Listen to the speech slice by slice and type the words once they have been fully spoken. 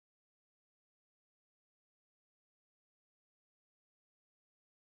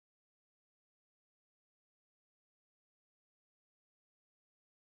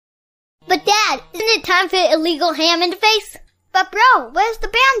But Dad, isn't it time for illegal ham in the face? But bro, where's the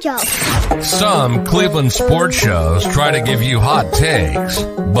banjo? Some Cleveland sports shows try to give you hot takes,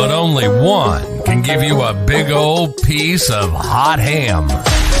 but only one can give you a big old piece of hot ham.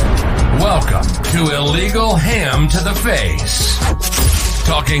 Welcome to Illegal Ham to the Face.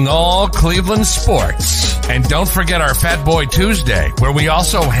 Talking all Cleveland sports. And don't forget our Fat Boy Tuesday, where we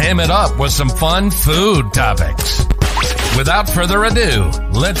also ham it up with some fun food topics. Without further ado,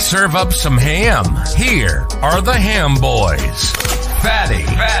 let's serve up some ham. Here are the Ham Boys, Fatty,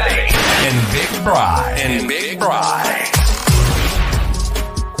 and Big Bry.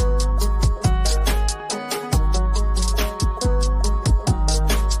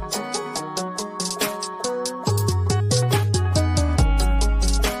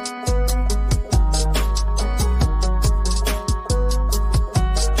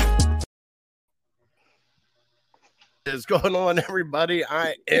 What is going on, everybody?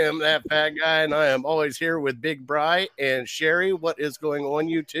 I am that fat guy, and I am always here with Big Bry and Sherry. What is going on,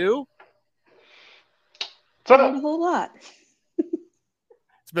 you two? Not a whole lot.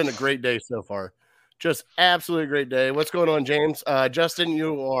 It's been a great day so far. Just absolutely great day. What's going on, James? Justin,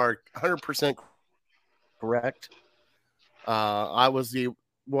 you are 100% correct. I was the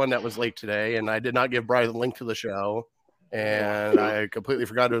one that was late today, and I did not give Bry the link to the show, and I completely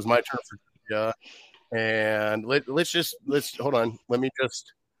forgot it was my turn for trivia. And let's hold on. Let me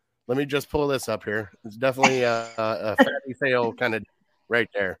just pull this up here. It's definitely a fatty fail kind of right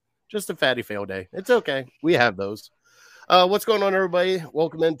there. Just a fatty fail day. It's okay. We have those. What's going on, everybody?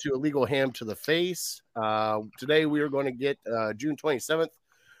 Welcome into Illegal Ham to the Face. Today we are going to get June 27th.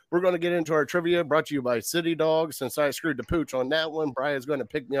 We're going to get into our trivia brought to you by City Dog. Since I screwed the pooch on that one, Brian's going to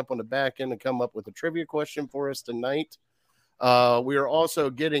pick me up on the back end and come up with a trivia question for us tonight. We are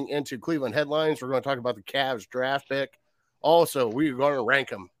also getting into Cleveland headlines. We're going to talk about the Cavs draft pick. Also, we're going to rank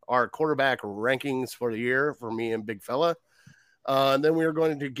them, our quarterback rankings for the year for me and Big Fella. And then we are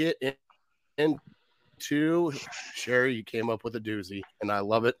going to get into Sherry. You came up with a doozy, and I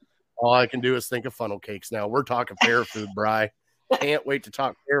love it. All I can do is think of funnel cakes now. We're talking fair food, Bry. Can't wait to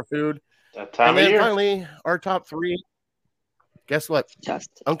talk fair food. That time and then of year. Finally, our top three. Guess what? Just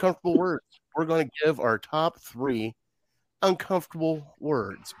Uncomfortable words. We're going to give our top three uncomfortable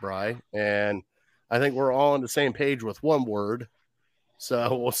words, Bry, and I think we're all on the same page with one word,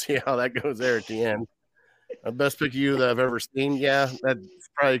 so we'll see how that goes there at the end. Best pick of you that I've ever seen. Yeah, that's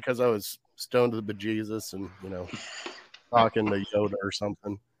probably because I was stoned to the bejesus and talking to Yoda or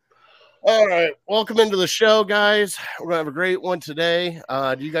something. All right, welcome into the show, guys. We're gonna have a great one today.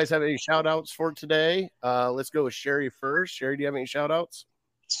 Do you guys have any shout outs for today? Let's go with Sherry first. Sherry, do you have any shout outs?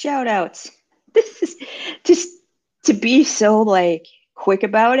 shout outs. This is just to be so quick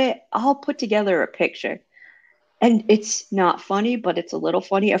about it. I'll put together a picture. And it's not funny, but it's a little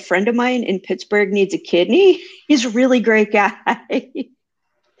funny. A friend of mine in Pittsburgh needs a kidney. He's a really great guy.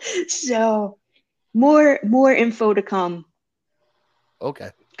 So more info to come. Okay.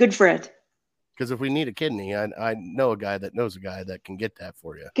 Good friend. Because if we need a kidney, I know a guy that knows a guy that can get that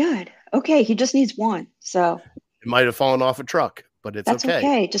for you. Good. Okay. He just needs one. So it might have fallen off a truck, but it's that's okay.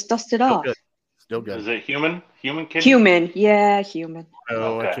 okay. Just dust it off. Good. Still good. Is it human? Human kidney? Human. Yeah, human.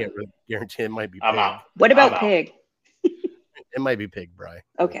 No, Okay. I can't really guarantee it might be pig. I'm out. What about I'm out. pig? It might be pig, Bry.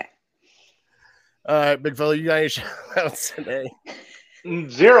 Okay. All right, big fella, you got any shout outs today?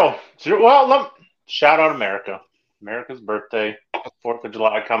 Zero. Well, shout out America. America's birthday, 4th of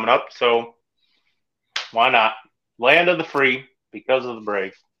July coming up. So why not? Land of the free because of the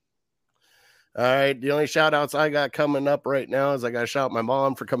brave. All right. The only shout outs I got coming up right now is I got to shout out my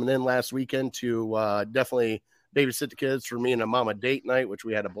mom for coming in last weekend to definitely babysit the kids for me and a mama date night, which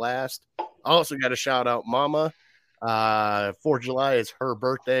we had a blast. I also got to shout out Mama. 4th of July is her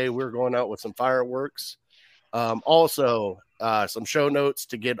birthday. We're going out with some fireworks. Also, some show notes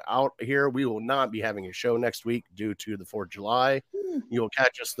to get out here. We will not be having a show next week due to the 4th of July. You will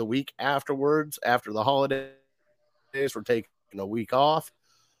catch us the week afterwards, after the holidays. We're taking a week off.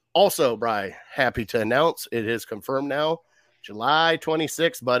 Also, Bri, happy to announce it is confirmed now. July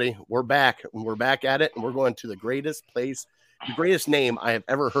 26th, buddy. We're back. We're back at it, and we're going to the greatest place, the greatest name I have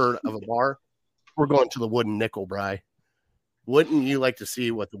ever heard of a bar. We're going to the Wooden Nickel, Bri. Wouldn't you like to see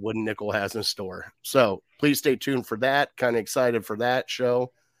what the Wooden Nickel has in store? So please stay tuned for that. Kind of excited for that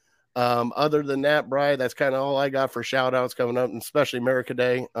show. Other than that, Bri, that's kind of all I got for shout outs coming up, and especially America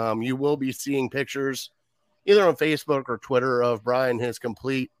Day. You will be seeing pictures either on Facebook or Twitter of Brian, his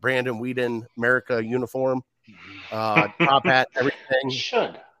complete Brandon Whedon America uniform, top hat, everything.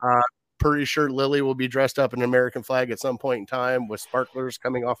 Should. Pretty sure Lily will be dressed up in an American flag at some point in time with sparklers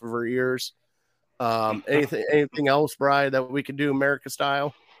coming off of her ears. Anything else, Brian, that we could do America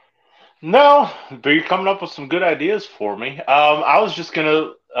style? No, but you're coming up with some good ideas for me. I was just going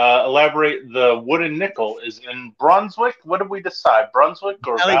to elaborate. The wooden nickel is in Brunswick. What did we decide? Brunswick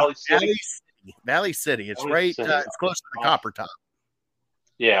or Valley City? Valley City. It's Valley right. City. It's close to the Copper Top.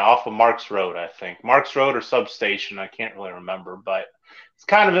 Yeah, off of Marks Road, I think. Marks Road or Substation. I can't really remember, but it's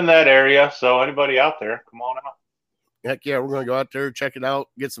kind of in that area. So anybody out there, come on out. Heck yeah, we're going to go out there, check it out,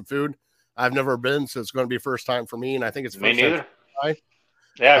 get some food. I've never been, so it's going to be first time for me, and I think it's Me first time neither. for me.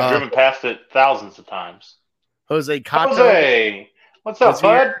 Yeah, I've driven past it thousands of times. Jose Cato. Jose, what's up,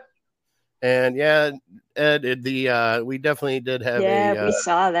 bud? And yeah, Ed, we definitely did have we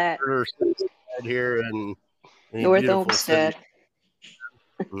saw that here in North Olmsted.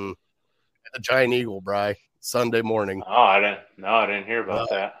 The Giant Eagle, Bry, Sunday morning. Oh, I didn't hear about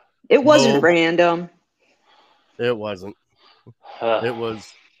that. It wasn't random. It wasn't. It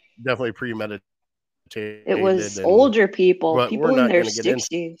was definitely premeditated. It was older people in their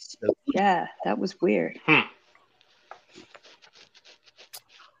 60s. Yeah, that was weird. Yeah,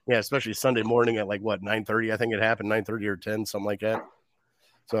 especially Sunday morning at 9:30. I think it happened 9:30 or 10, something like that.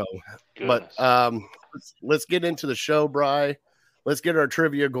 So, goodness. But let's get into the show, Bry. Let's get our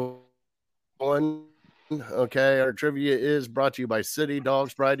trivia going. Okay, our trivia is brought to you by City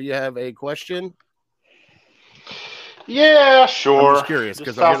Dogs. Bry, do you have a question? Yeah, sure. I'm just curious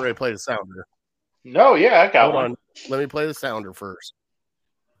because I'm getting ready to play the sounder. No, yeah, I got one. On. Let me play the sounder first.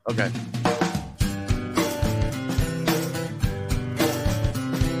 Okay.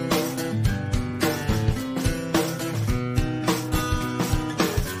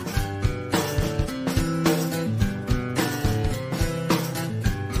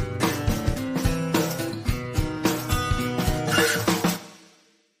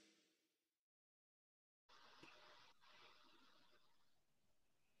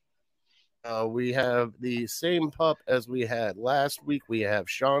 We have the same pup as we had last week. We have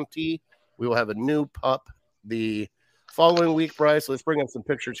Shanti. We will have a new pup the following week, Bryce. Let's bring up some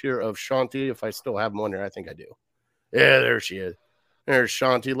pictures here of Shanti. If I still have them on here, I think I do. Yeah, there she is. There's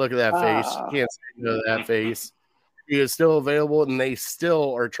Shanti. Look at that face. You can't say no to that face. She is still available, and they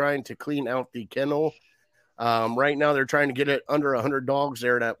still are trying to clean out the kennel. Right now, they're trying to get it under 100 dogs.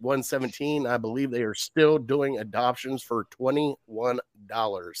 They're at 117. I believe they are still doing adoptions for $21.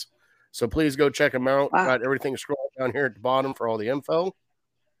 So please go check them out. Wow. Got everything scrolled down here at the bottom for all the info.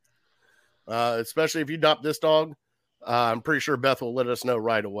 Especially if you adopt this dog, I'm pretty sure Beth will let us know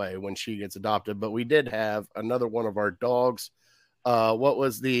right away when she gets adopted. But we did have another one of our dogs. What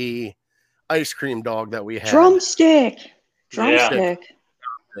was the ice cream dog that we had? Drumstick. Yeah.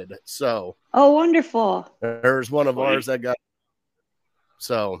 So. Oh, wonderful. There's one of ours that got.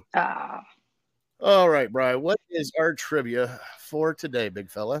 So. All right, Brian. What is our trivia for today, big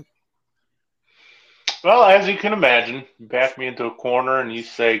fella? Well, as you can imagine, you back me into a corner and you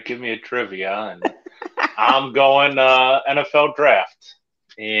say, give me a trivia. And I'm going NFL draft.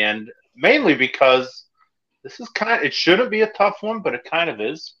 And mainly because this is it shouldn't be a tough one, but it kind of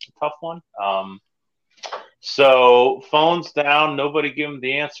is a tough one. So phones down, nobody give them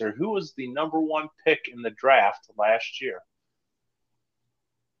the answer. Who was the number one pick in the draft last year?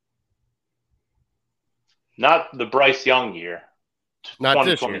 Not the Bryce Young year. Not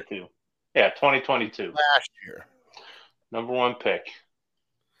this year. Yeah, 2022. Last year. Number one pick.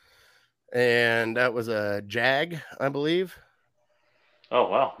 And that was a Jag, I believe. Oh,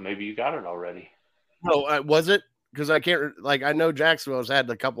 well, maybe you got it already. No, was it? Because I can't, I know Jacksonville's had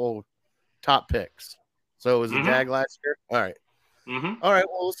a couple top picks. So it was a Jag last year? All right. All right,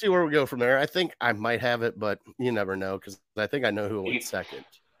 well, we'll see where we go from there. I think I might have it, but you never know because I think I know who went second.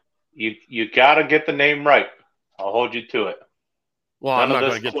 You got to get the name right. I'll hold you to it. Well, I'm not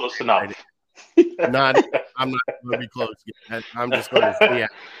going to get close enough. I'm not going to be close yet. I'm just going to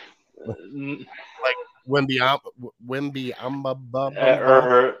Wimby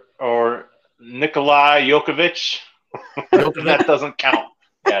or Nikolai Jokovic. That doesn't count.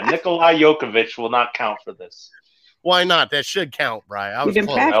 Yeah, Nikolai Jokovic will not count for this. Why not? That should count, Brian. I was close.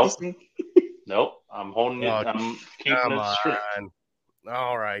 Practicing. Nope. I'm holding it. I'm keeping it straight.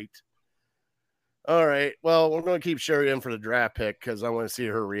 All right. All right. Well, we're going to keep Sherry in for the draft pick because I want to see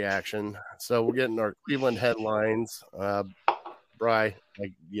her reaction. So we're getting our Cleveland headlines. Bry,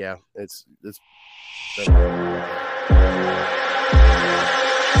 it's.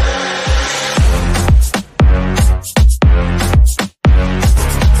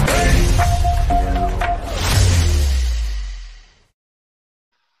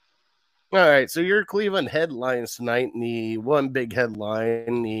 All right, so your Cleveland headlines tonight, and the one big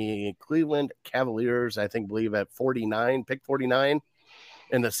headline, the Cleveland Cavaliers, believe at 49, picked 49.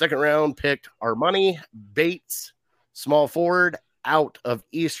 In the second round, picked Armani Bates, small forward, out of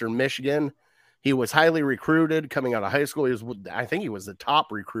Eastern Michigan. He was highly recruited coming out of high school. I think he was the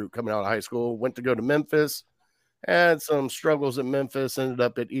top recruit coming out of high school. Went to go to Memphis, had some struggles at Memphis, ended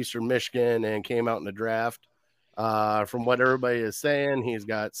up at Eastern Michigan, and came out in the draft. From what everybody is saying, he's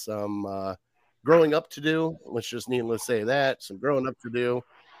got some growing up to do. Let's just needless say that, some growing up to do.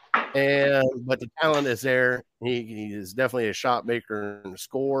 But the talent is there. He is definitely a shot maker and a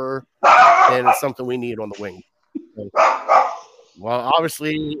scorer, and it's something we need on the wing. Well,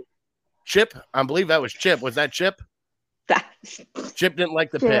 obviously, Chip, I believe that was Chip. Was that Chip? Chip didn't like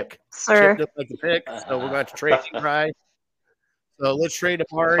the pick. Sir. Chip didn't like the pick, so we're going to trade Bry. So let's trade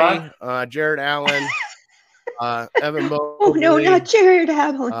Amari, Jared Allen, Evan Mobley. Oh, no, not Jared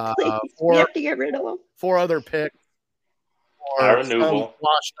Allen. Please. You have to get rid of him. 4 other picks. Aaron Newell.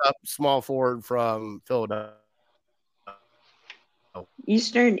 Washed up small forward from Philadelphia.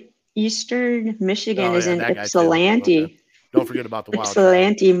 Eastern Michigan is in that guy too. Ypsilanti. Okay. Don't forget about the Wild.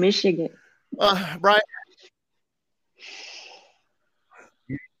 Ypsilanti, Michigan. Brian.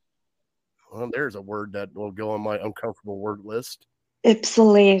 Well, there's a word that will go on my uncomfortable word list.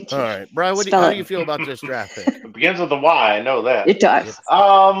 Ypsilanti. All right, Brian, how do you feel about this draft pick? It begins with a Y. I know that. It does.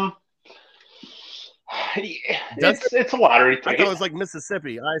 It's a lottery ticket. I thought it was like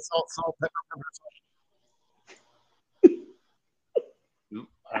Mississippi. Salt, pepper, pepper.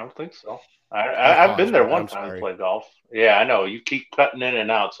 I don't think so. I've been there one time to play golf. Yeah, I know. You keep cutting in and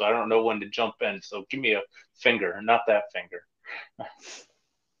out, so I don't know when to jump in. So give me a finger, not that finger.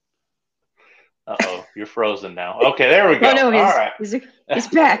 Uh-oh, you're frozen now. Okay, there we go. Oh, no, all right. He's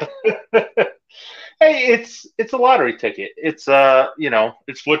back. Hey, it's a lottery ticket. It's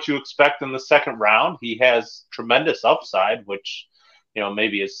it's what you expect in the second round. He has tremendous upside, which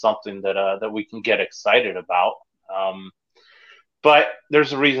maybe is something that we can get excited about. But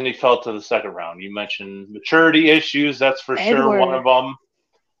there's a reason he fell to the second round. You mentioned maturity issues. That's for sure one of them.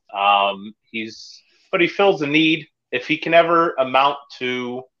 But he fills a need. If he can ever amount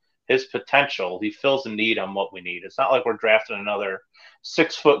to his potential, he fills a need on what we need. It's not like we're drafting another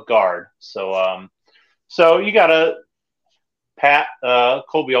 6-foot guard. So you got to pat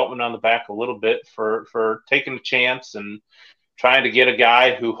Colby Altman on the back a little bit for taking a chance and trying to get a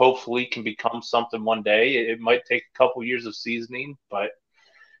guy who hopefully can become something one day. It might take a couple years of seasoning, but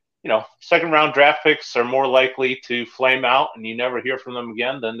second round draft picks are more likely to flame out and you never hear from them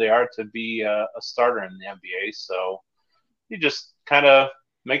again than they are to be a starter in the NBA. So you just kind of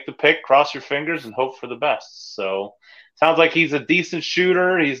make the pick, cross your fingers, and hope for the best. So sounds like he's a decent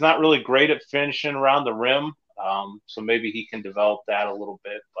shooter. He's not really great at finishing around the rim. So maybe he can develop that a little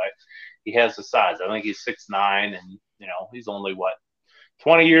bit, but he has the size. I think he's 6'9", and he's only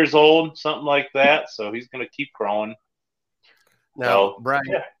 20 years old, something like that. So he's going to keep growing. Now, Brian,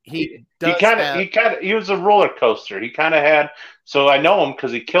 he was a roller coaster. He kind of had. So I know him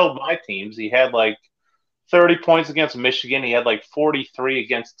because he killed my teams. He had like 30 points against Michigan. He had like 43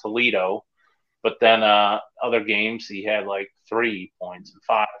 against Toledo. But then other games he had like 3 points and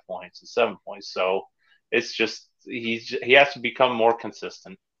 5 points and 7 points. So it's just he has to become more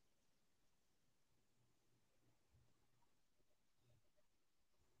consistent.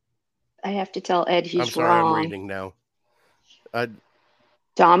 I have to tell Ed he's I'm sorry, wrong. I'm reading now.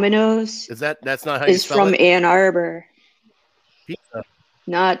 Domino's that's not how you is spell from it? Ann Arbor, Pizza.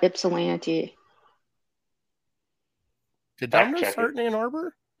 not Ypsilanti. Did Domino's start in Ann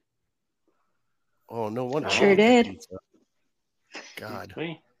Arbor? Oh, no wonder. Sure did. Pizza. God.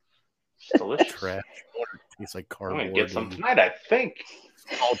 It's delicious. Trash. It tastes like I'm cardboard. going to get some tonight, I think.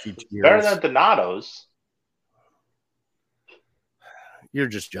 Salty tears. Better than Donato's. You're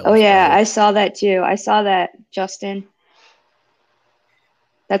just jealous. Oh, yeah, I saw that too. I saw that, Justin.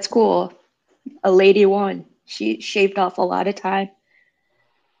 That's cool. A lady won. She shaved off a lot of time.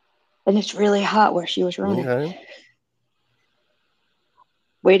 And it's really hot where she was running. Okay.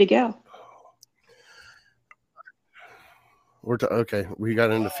 Way to go. Okay, we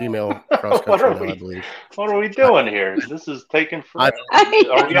got into female cross country now, I believe. What are we doing here? This is taking forever. Are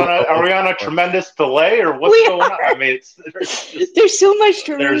we on a tremendous delay, or what's going on? I mean, there's so much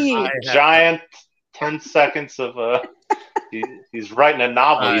to read. There's giant 10 seconds of he's writing a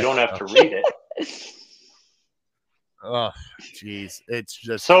novel. You don't have to read it. Oh, jeez, it's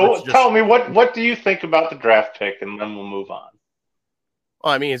just. So tell me, what do you think about the draft pick, and then we'll move on.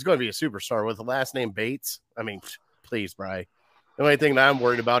 Well, I mean, it's going to be a superstar with the last name Bates. I mean, please, Bri. The only thing that I'm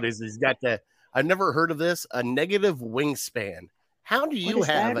worried about is he's got I've never heard of this, a negative wingspan. How do you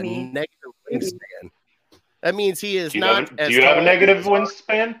have a negative wingspan? That means he is not. Do you have a negative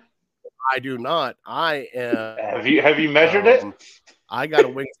wingspan? I do not. I am. Have you measured it? I got a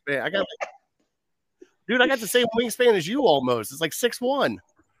wingspan. Dude, I got the same wingspan as you almost. It's like 6'1".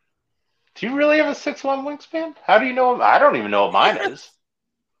 Do you really have a 6'1" wingspan? How do you know? I don't even know what mine is.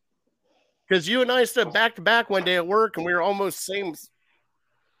 Because you and I stood back to back one day at work, and we were almost same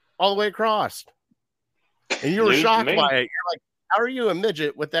all the way across. And you were shocked by it. You're like, how are you a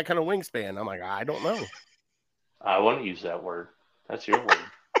midget with that kind of wingspan? I'm like, I don't know. I wouldn't use that word. That's your word.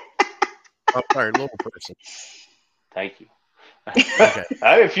 Oh, sorry, little person. Thank you. Okay.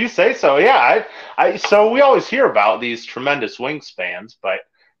 If you say so, yeah. So we always hear about these tremendous wingspans, but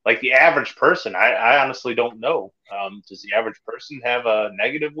like the average person, I honestly don't know. Does the average person have a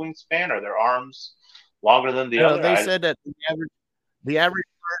negative wingspan? Are their arms longer than the other? They said that the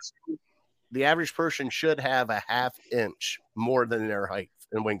average person should have a half inch more than their height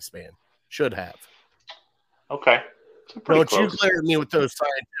and wingspan. Should have. Okay. Don't close. you glare at me with those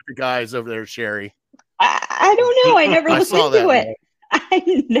scientific eyes over there, Sherry. I don't know. I never looked into it.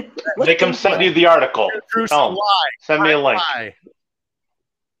 I never Make them send you the article. Send me a link.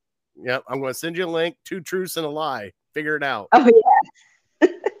 Yep, I'm going to send you a link. 2 truths and a lie. Figure it out. Oh, yeah.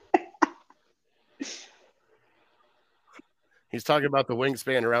 He's talking about the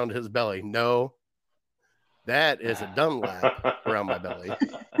wingspan around his belly. No, that is a Dunlap around my belly.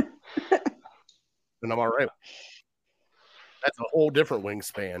 And I'm all right. That's a whole different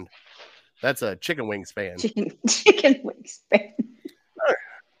wingspan. That's a chicken wingspan. Chicken wingspan.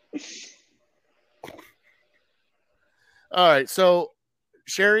 All right. So,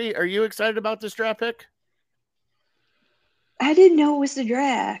 Sherry, are you excited about this draft pick? I didn't know it was the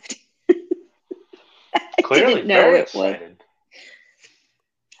draft. Clearly, very excited.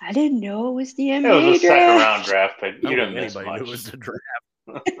 I didn't know it was the NBA draft. It was a draft. second-round draft pick. You didn't miss much. Knew it was the draft.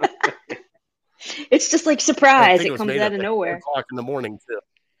 It's just like surprise. It comes out of nowhere. 4:00 in the morning, too.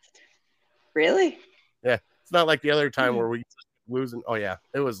 Really? Yeah. It's not like the other time where we just losing. Oh, yeah.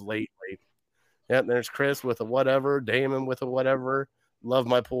 It was late. Yeah, there's Chris with a whatever. Damon with a whatever. Love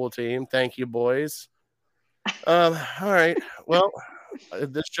my pool team. Thank you, boys. All right. Well,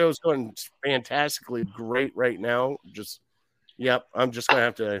 this show's going fantastically great right now. I'm just going to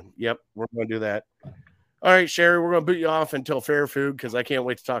have to, we're going to do that. All right, Sherry, we're going to boot you off until Fair Food because I can't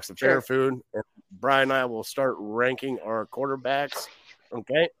wait to talk some Fair Food. And Brian and I will start ranking our quarterbacks.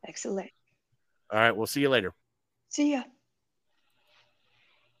 Okay? Excellent. All right, we'll see you later. See ya.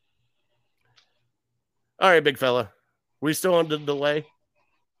 All right, big fella. We still on the delay?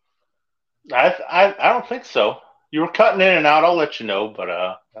 I don't think so. You were cutting in and out. I'll let you know, but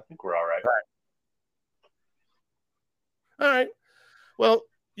I think we're all right. All right. Well,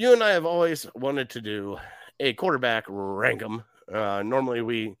 you and I have always wanted to do a quarterback rank 'em. Normally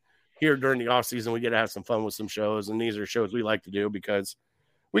we here during the off season, we get to have some fun with some shows, and these are shows we like to do because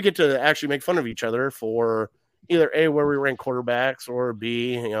we get to actually make fun of each other for either A, where we rank quarterbacks, or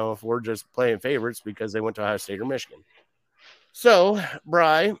B, if we're just playing favorites because they went to Ohio State or Michigan. So,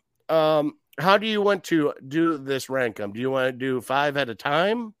 Bri, how do you want to do this rank 'em? Do you want to do 5 at a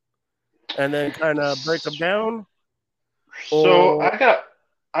time and then kind of break them down? So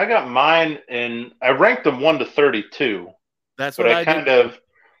I got mine in. I ranked them 1 to 32. That's what I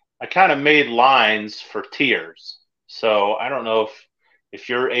kind of made lines for tiers. So I don't know if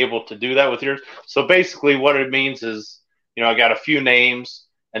you're able to do that with yours. So basically, what it means is, I got a few names,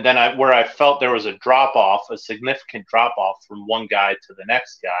 and then where I felt there was a drop off, a significant drop off from one guy to the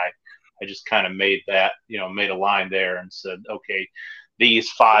next guy, I just kind of made that, made a line there and said, okay,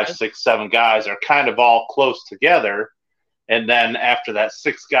 these 5, 6, 7 guys are kind of all close together. And then after that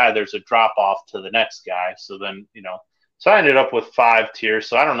 6th guy, there's a drop off to the next guy. So then, so I ended up with 5 tiers.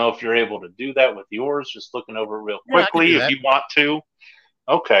 So I don't know if you're able to do that with yours, just looking over real quickly if you want to.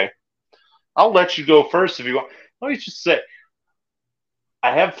 Okay. I'll let you go first if you want. Let me just say,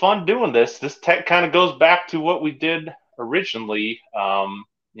 I have fun doing this. This kind of goes back to what we did originally,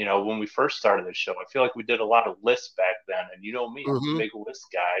 when we first started the show. I feel like we did a lot of lists back then. And you know me, I'm a big list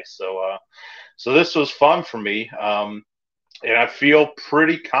guy. So this was fun for me. And I feel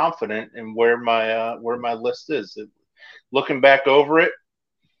pretty confident in where my list is. Looking back over it,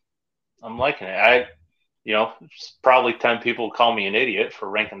 I'm liking it. Probably 10 people call me an idiot for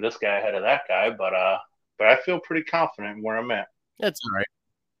ranking this guy ahead of that guy, but I feel pretty confident in where I'm at. That's all right.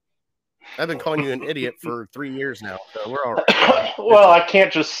 I've been calling you an idiot for 3 years now, so we're all right. Well, I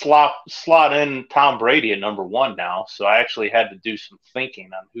can't just slot in Tom Brady at number 1 now, so I actually had to do some thinking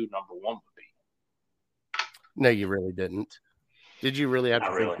on who number 1 would be. No, you really didn't. Did you really have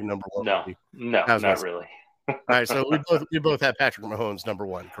to think number 1? No, not really. All right, so we both have Patrick Mahomes number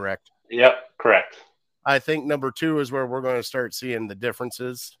 1, correct? Yep, correct. I think number 2 is where we're going to start seeing the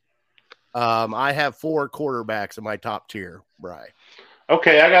differences. I have 4 quarterbacks in my top tier, Bri.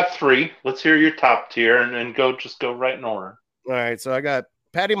 Okay, I got 3. Let's hear your top tier and then go right in order. All right, so I got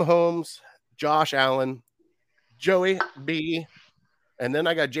Patty Mahomes, Josh Allen, Joey B, and then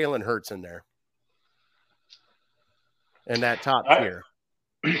I got Jalen Hurts in there. And that top tier.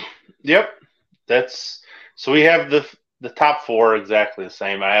 Yep. So we have the top 4 exactly the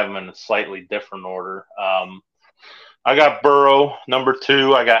same. I have them in a slightly different order. I got Burrow number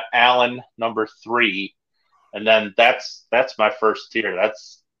 2. I got Allen number 3, and then that's my first tier.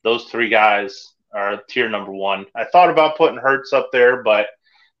 Those 3 guys are tier number 1. I thought about putting Hurts up there, but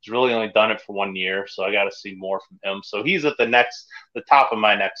he's really only done it for 1 year, so I got to see more from him. So he's at the top of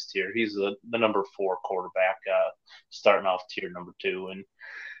my next tier. He's the number 4 quarterback, starting off tier number 2. And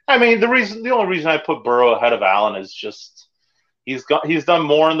I mean, the only reason I put Burrow ahead of Allen is just he's done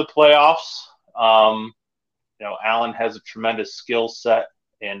more in the playoffs. Allen has a tremendous skill set,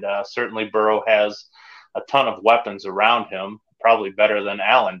 and certainly Burrow has a ton of weapons around him, probably better than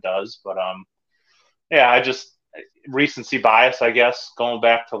Allen does. But I just recency bias, I guess, going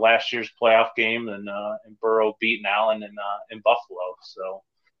back to last year's playoff game and Burrow beating Allen in Buffalo, so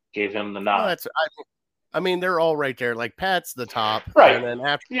gave him the nod. I mean, they're all right there. Like Pat's the top, right? And then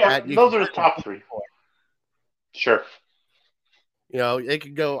after Pat, those are the top 3. Sure. It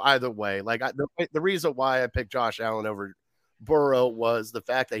could go either way. Like the reason why I picked Josh Allen over Burrow was the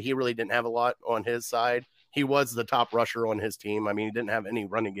fact that he really didn't have a lot on his side. He was the top rusher on his team. I mean, he didn't have any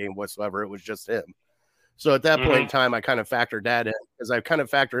running game whatsoever. It was just him. So at that point in time, I kind of factored that in because I kind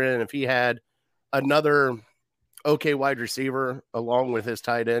of factored in if he had another okay wide receiver along with his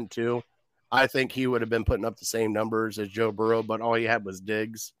tight end too, I think he would have been putting up the same numbers as Joe Burrow, but all he had was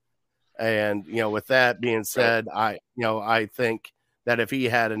Diggs. And, with that being said, I think that if he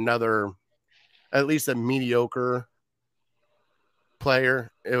had at least a mediocre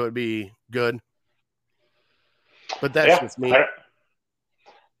player, it would be good. But that's just me.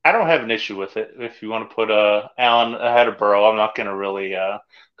 I don't have an issue with it. If you want to put Allen ahead of Burrow, I'm not going to really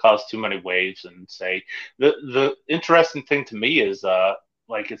cause too many waves and say the interesting thing to me is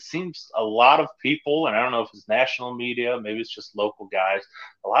it seems a lot of people, and I don't know if it's national media, maybe it's just local guys,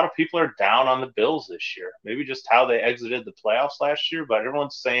 a lot of people are down on the Bills this year. Maybe just how they exited the playoffs last year, but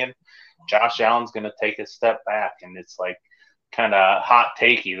everyone's saying Josh Allen's going to take a step back, and it's like kind of hot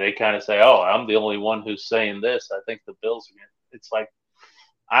takey. They kind of say, oh, I'm the only one who's saying this. I think the Bills are going to – it's like,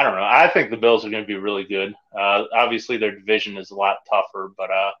 I don't know. I think the Bills are going to be really good. Obviously, their division is a lot tougher,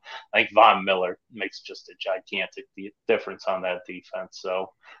 but I think Von Miller makes just a gigantic difference on that defense. So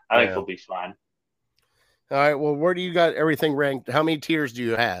I think they'll be fine. All right. Well, where do you got everything ranked? How many tiers do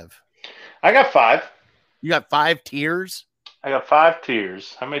you have? I got 5. You got 5 tiers? I got 5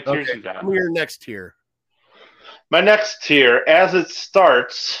 tiers. How many tiers you got? Tell me your next tier. My next tier, as it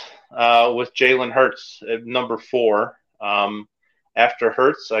starts with Jalen Hurts at number 4. After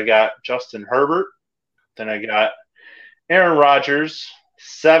Hurts, I got Justin Herbert. Then I got Aaron Rodgers.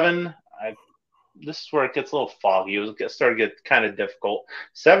 7. This is where it gets a little foggy. It started to get kind of difficult.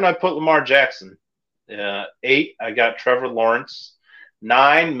 7, I put Lamar Jackson. 8, I got Trevor Lawrence.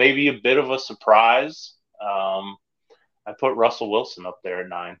 9, maybe a bit of a surprise. I put Russell Wilson up there at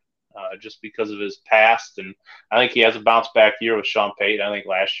 9. Just because of his past, and I think he has a bounce back year with Sean Payton. I think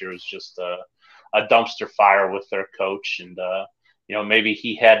last year was just a dumpster fire with their coach, and maybe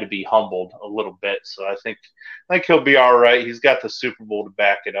he had to be humbled a little bit. So I think he'll be all right. He's got the Super Bowl to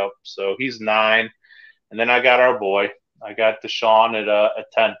back it up, so he's 9. And then I got our boy. I got Deshaun at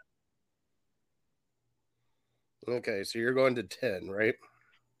 10. Okay, so you're going to 10, right?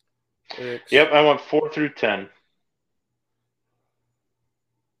 6. Yep, I went 4 through 10.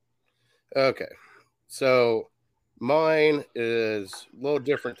 Okay, so mine is a little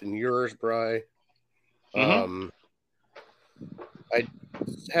different than yours, Bri. I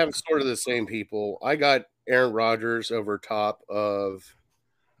have sort of the same people. I got Aaron Rodgers over top of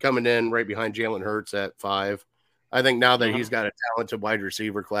coming in right behind Jalen Hurts at 5. I think now that he's got a talented wide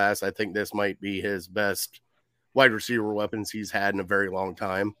receiver class, I think this might be his best wide receiver weapons he's had in a very long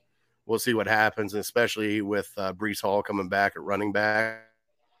time. We'll see what happens, especially with Breece Hall coming back at running back.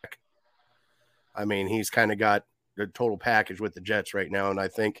 I mean, he's kind of got the total package with the Jets right now, and I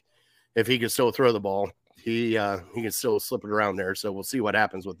think if he can still throw the ball, he can still slip it around there. So we'll see what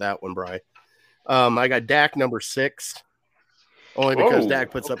happens with that one, Bri. I got Dak number 6, only because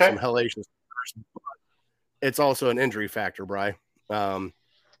Dak puts up some hellacious numbers. It's also an injury factor, Bri.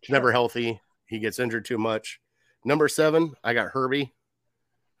 Never healthy. He gets injured too much. Number 7, I got Herbie.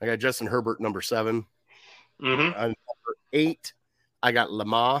 I got Justin Herbert, number 7. Number 8, I got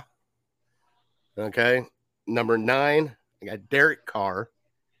Lamar. Okay. Number 9, I got Derek Carr.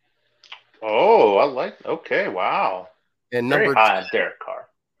 Oh, okay. Wow. And Very high on Derek Carr.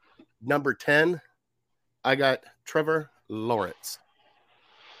 Number 10, I got Trevor Lawrence.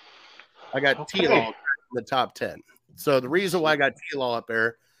 I got T-Law in the top 10. So the reason why I got T-Law up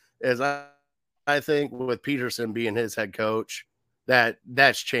there is I think with Peterson being his head coach,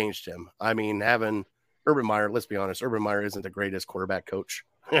 that's changed him. I mean, having Urban Meyer, let's be honest, Urban Meyer isn't the greatest quarterback coach.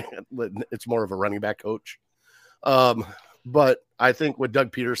 It's more of a running back coach. But I think with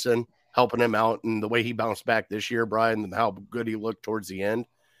Doug Peterson helping him out and the way he bounced back this year, Brian, and how good he looked towards the end,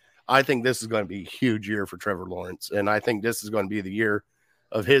 I think this is going to be a huge year for Trevor Lawrence. And I think this is going to be the year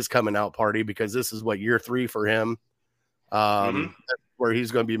of his coming out party, because this is year 3 for him. Where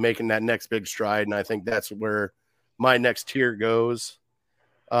he's going to be making that next big stride. And I think that's where my next tier goes.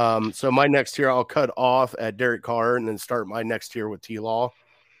 So my next tier, I'll cut off at Derek Carr and then start my next tier with T-Law.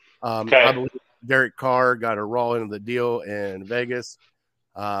 I believe Derek Carr got a raw end of the deal in Vegas.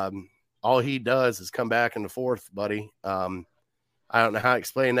 All he does is come back in the fourth, buddy. I don't know how to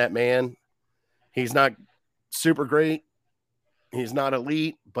explain that, man. He's not super great. He's not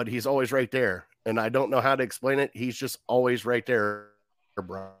elite, but he's always right there. And I don't know how to explain it. He's just always right there,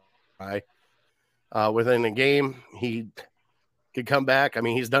 bro. Right? Within a game, he could come back. I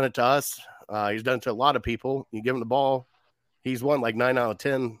mean, he's done it to us. He's done it to a lot of people. You give him the ball, he's won like 9 out of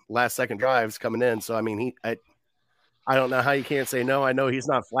 10 last-second drives coming in. So, I mean, I don't know how you can't say no. I know he's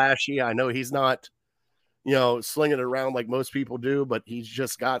not flashy. I know he's not, slinging it around like most people do, but he's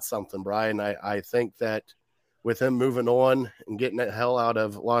just got something, Brian. I think that with him moving on and getting the hell out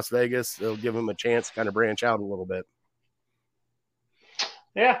of Las Vegas, it'll give him a chance to kind of branch out a little bit.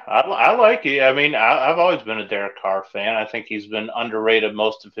 Yeah, I like it. I mean, I've always been a Derek Carr fan. I think he's been underrated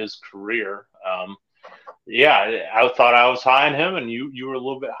most of his career. Yeah, I thought I was high on him, and you were a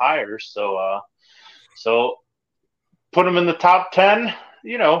little bit higher. So put him in the top 10.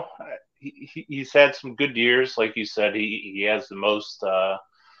 He's had some good years. Like you said, he has the most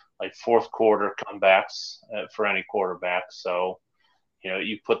like fourth quarter comebacks for any quarterback. So,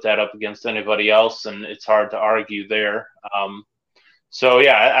 you put that up against anybody else, and it's hard to argue there. So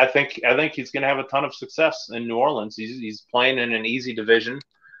yeah, I think he's going to have a ton of success in New Orleans. He's playing in an easy division,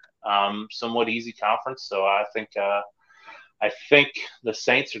 somewhat easy conference. So I think the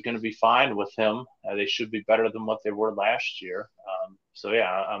Saints are going to be fine with him. They should be better than what they were last year. So yeah,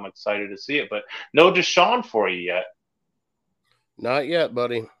 I'm excited to see it. But no Deshaun for you yet? Not yet,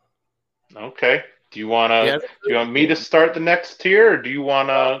 buddy. Okay. Do you want me to start the next tier, or do you want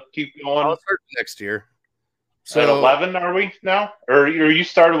to keep going? I'll start the next tier. So at 11, are we now? Or you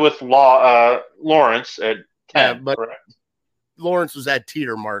started with Lawrence at 10, yeah, but correct? Lawrence was that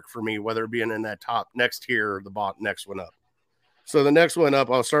teeter mark for me, whether being in that top next tier or the bottom next one up. So the next one up,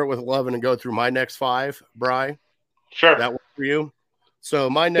 I'll start with 11 and go through my next 5, Bri. Sure. That work for you? So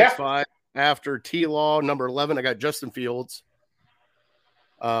my next 5, after T-Law, number 11, I got Justin Fields.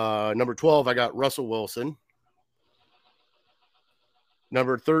 Number 12, I got Russell Wilson.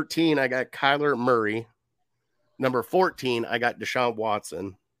 Number 13, I got Kyler Murray. Number 14, I got Deshaun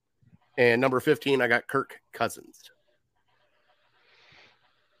Watson. And number 15, I got Kirk Cousins.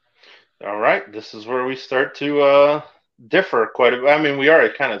 All right. This is where we start to differ quite a bit. I mean, we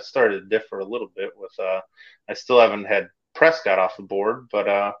already kind of started to differ a little bit with I still haven't had Prescott off the board,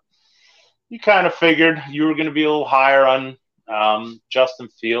 but you kind of figured you were going to be a little higher on Justin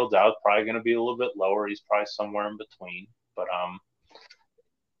Fields. I was probably going to be a little bit lower. He's probably somewhere in between. But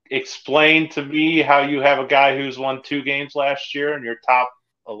explain to me how you have a guy who's won 2 games last year in your top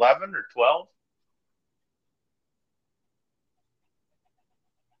 11 or 12.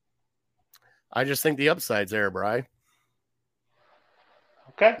 I just think the upside's there, Bri.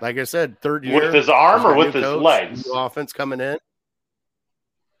 Okay. Like I said, third year. With his arm or with his legs? New offense coming in.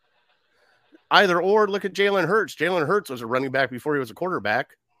 Either or, look at Jalen Hurts. Jalen Hurts was a running back before he was a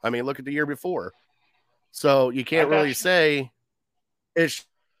quarterback. I mean, look at the year before. So you can't really say it's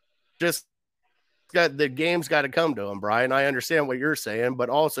just got the game's got to come to him, Brian. I understand what you're saying, but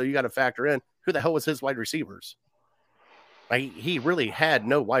also you got to factor in who the hell was his wide receivers. Like, he really had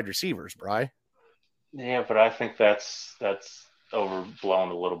no wide receivers, Brian. Yeah, but I think that's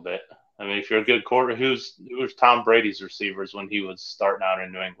overblown a little bit. I mean, if you're a good quarter, who's Tom Brady's receivers when he was starting out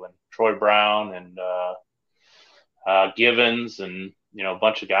in New England? Troy Brown and Givens and a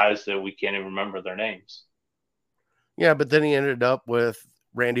bunch of guys that we can't even remember their names. Yeah, but then he ended up with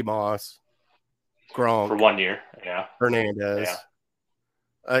Randy Moss, Gronk for 1 year. Yeah, Hernandez.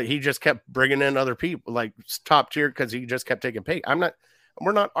 Yeah. He just kept bringing in other people like top tier because he just kept taking pay.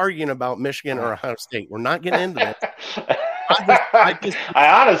 We're not arguing about Michigan or Ohio State. We're not getting into that.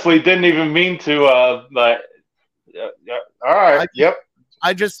 I honestly didn't even mean to. But all right.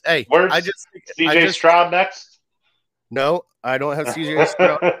 Where's CJ Stroud next? No, I don't have CJ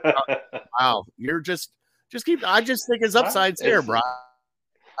Stroud. Wow, you're just keep. I just think his upside's here, Brian.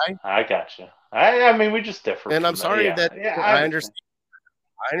 I gotcha. I mean, we just differ. And I'm sorry that. I understand.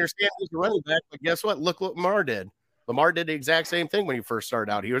 I understand he's a running back, but guess what? Look what Lamar did. Lamar did the exact same thing when he first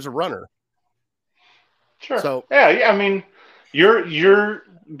started out. He was a runner. Sure. So yeah. I mean, you're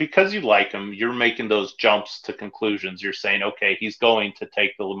because you like him, you're making those jumps to conclusions. You're saying, okay, he's going to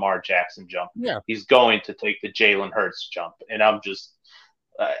take the Lamar Jackson jump. Yeah. He's going to take the Jalen Hurts jump. And I'm just,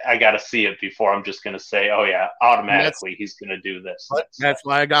 I got to see it before I'm just going to say, oh yeah, automatically he's going to do this. That's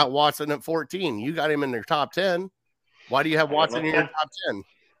why I got Watson at 14. You got him in your top 10. Why do you have Watson in your top 10?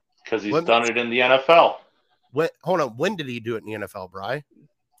 Because he's done it in the NFL. Hold on. When did he do it in the NFL, Bri?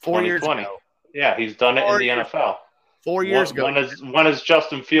 4 years ago. Yeah, he's done it in the NFL. 4 years ago. When has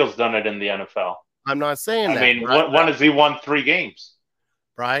Justin Fields done it in the NFL? I'm not saying that. I mean, when has he won 3 games?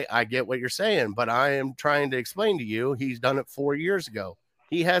 Right, I get what you're saying, but I am trying to explain to you he's done it 4 years ago.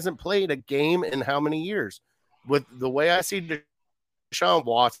 He hasn't played a game in how many years? With the way I see Deshaun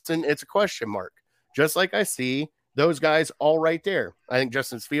Watson, it's a question mark. Just like I see those guys all right there. I think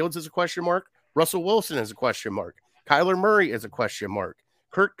Justin Fields is a question mark. Russell Wilson is a question mark. Kyler Murray is a question mark.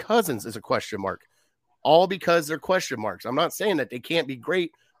 Kirk Cousins is a question mark. All because they're question marks. I'm not saying that they can't be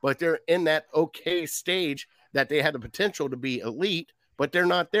great, but they're in that okay stage that they had the potential to be elite, but they're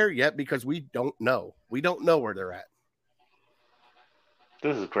not there yet because we don't know. We don't know where they're at.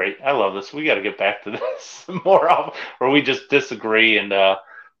 This is great. I love this. We got to get back to this more often, where we just disagree. And I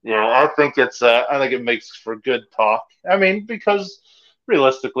think it makes for good talk. I mean, because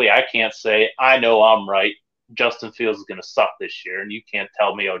realistically, I can't say I know I'm right. Justin Fields is going to suck this year, and you can't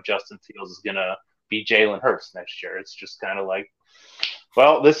tell me, Justin Fields is going to be Jalen Hurts next year. It's just kind of like,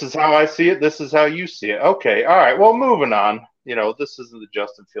 well, this is how I see it. This is how you see it. Okay, all right. Well, moving on. This isn't the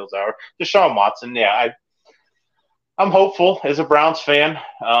Justin Fields hour. Deshaun Watson, yeah, I'm hopeful as a Browns fan.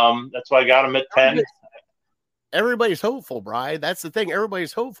 That's why I got him at 10. Everybody's hopeful, Bri. That's the thing.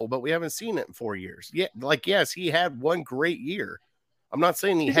 Everybody's hopeful, but we haven't seen it in 4 years. Yeah, yes, he had one great year. I'm not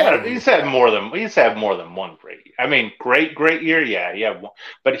saying he's had more than one great year. I mean, great year, yeah,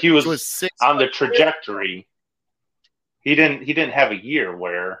 but he was on the trajectory. He didn't have a year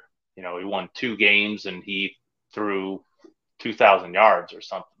where he won 2 games and he threw 2,000 yards or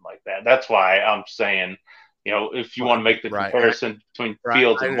something like that. That's why I'm saying, if you want to make the comparison between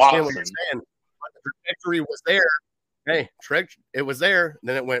Fields and Watson, what you're saying. The trajectory was there. Hey, it was there.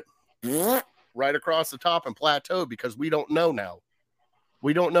 Then it went right across the top and plateaued because we don't know now.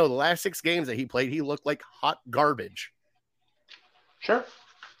 We don't know. The last 6 games that he played, he looked like hot garbage. Sure.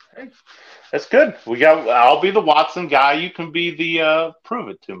 Hey, that's good. I'll be the Watson guy. You can be the prove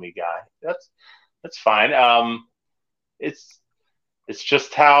it to me guy. That's fine. It's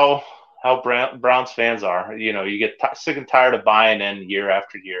just how Browns fans are. You get sick and tired of buying in year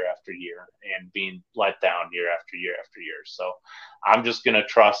after year after year and being let down year after year after year. So I'm just going to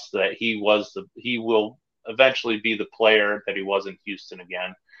trust that he will eventually be the player that he was in Houston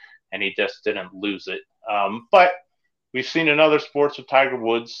again, and he just didn't lose it. But we've seen in other sports with Tiger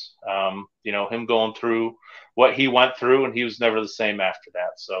Woods, him going through what he went through, and he was never the same after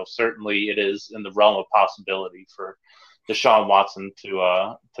that. So certainly it is in the realm of possibility for Deshaun Watson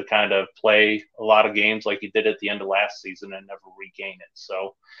to kind of play a lot of games like he did at the end of last season and never regain it.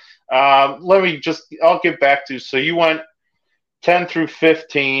 So I'll get back to, so you went 10 through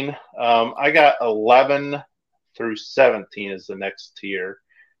 15. I got 11 through 17 as the next tier.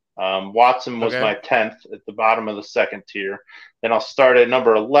 Watson was my 10th at the bottom of the second tier. Then I'll start at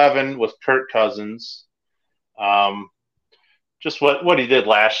number 11 with Kirk Cousins. Just what he did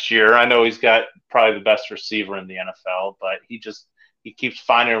last year. I know he's got probably the best receiver in the NFL, but he keeps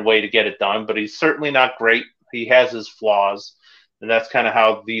finding a way to get it done. But he's certainly not great. He has his flaws, and that's kind of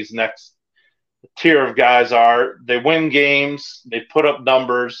how these next tier of guys are. They win games, they put up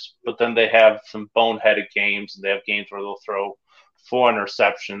numbers, but then they have some boneheaded games, and they have games where they'll throw 4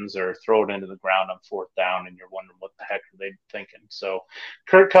 interceptions or throw it into the ground on 4th down, and you're wondering what the heck are they thinking. So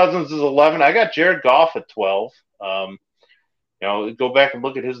Kirk Cousins is 11. I got Jared Goff at 12. Go back and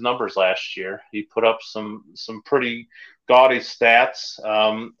look at his numbers last year. He put up some pretty gaudy stats,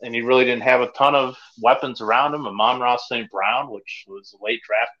 and he really didn't have a ton of weapons around him. Amon-Ra St. Brown, which was a late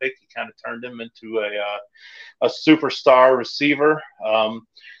draft pick, he kind of turned him into a superstar receiver.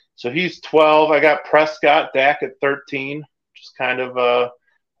 So he's 12. I got Prescott, Dak at 13. Just kind of I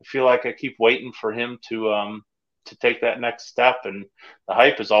feel like I keep waiting for him to take that next step, and the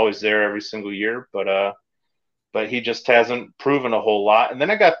hype is always there every single year, but he just hasn't proven a whole lot. And then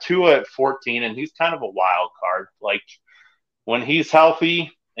I got Tua at 14, and he's kind of a wild card. Like, when he's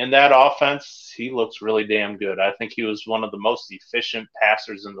healthy, in that offense, he looks really damn good. I think he was one of the most efficient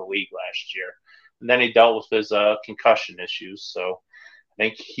passers in the league last year. And then he dealt with his concussion issues. So I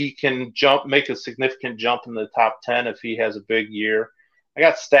think he can make a significant jump in the top 10 if he has a big year. I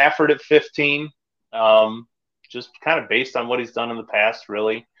got Stafford at 15, just kind of based on what he's done in the past,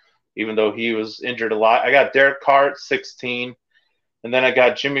 really, even though he was injured a lot. I got Derek Carr at 16. And then I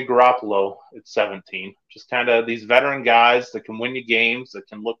got Jimmy Garoppolo at 17. Just kind of these veteran guys that can win you games, that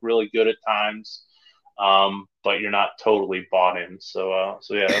can look really good at times, but you're not totally bought in. So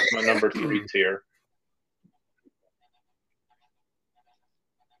yeah, that's my number 3 tier.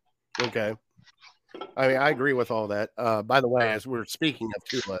 Okay. I mean, I agree with all that. By the way, as we're speaking of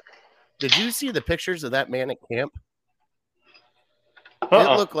Tua, did you see the pictures of that man at camp?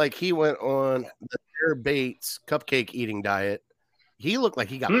 It looked like he went on the Jared Bates cupcake eating diet. He looked like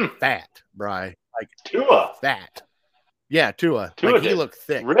he got fat, Bri. Like Tua. Fat. Yeah, Tua. Tua like did. He looked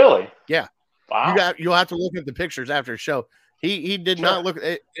thick. Really? Yeah. Wow. You'll have to look at the pictures after the show. He did not look.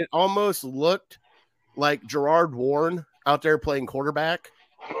 It almost looked like Gerard Warren out there playing quarterback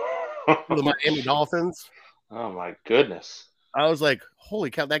for the Miami Dolphins. Oh my goodness. I was like, holy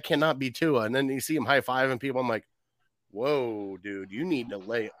cow, that cannot be Tua. And then you see him high-fiving people. I'm like, whoa, dude, you need to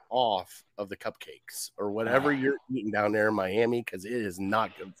lay off of the cupcakes or whatever you're eating down there in Miami, because it is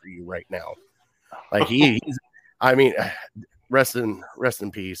not good for you right now. Like he's, I mean, rest in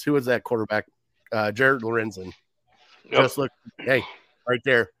peace. Who was that quarterback? Jared Lorenzen. Yep. Just look, hey, right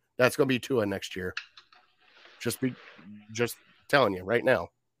there. That's going to be Tua next year. Just telling you right now.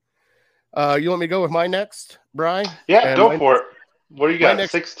 You want me to go with my next, Brian? Yeah, go for it. What do you got?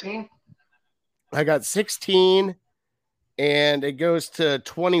 16? I got 16. And it goes to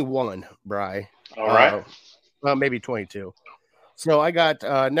 21, Bri. All right. Well, maybe 22. So I got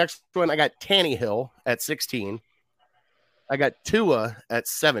next one. I got Tannehill at 16. I got Tua at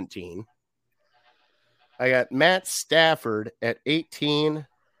 17. I got Matt Stafford at 18.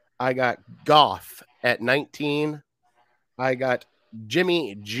 I got Goff at 19. I got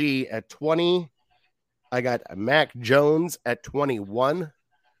Jimmy G at 20. I got Mac Jones at 21.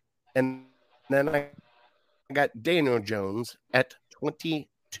 And then I got Daniel Jones at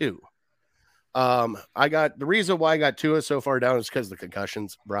 22. I got the reason why I got Tua so far down is because of the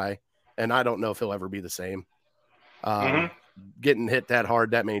concussions, Bri, and I don't know if he'll ever be the same. Getting hit that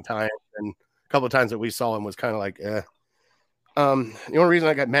hard that many times, and a couple of times that we saw him was kind of like, The only reason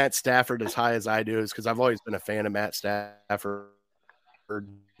I got Matt Stafford as high as I do is because I've always been a fan of Matt Stafford,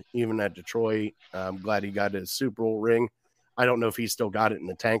 even at Detroit. I'm glad he got his Super Bowl ring. I don't know if he's still got it in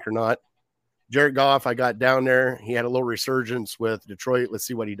the tank or not. Jared Goff, I got down there. He had a little resurgence with Detroit. Let's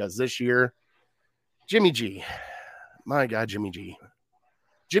see what he does this year. Jimmy G. My God, Jimmy G.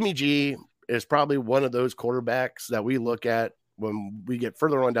 Jimmy G is probably one of those quarterbacks that we look at when we get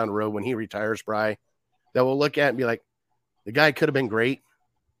further on down the road when he retires, Bri, that we'll look at and be like, the guy could have been great.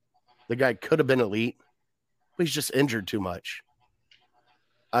 The guy could have been elite, but he's just injured too much.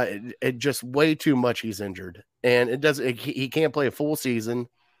 It just way too much he's injured. And he can't play a full season.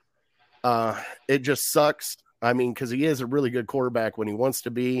 It just sucks. I mean, because he is a really good quarterback when he wants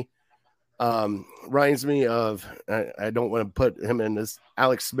to be. Reminds me of, I don't want to put him in this,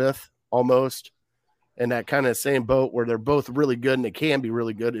 Alex Smith almost, in that kind of same boat where they're both really good and they can be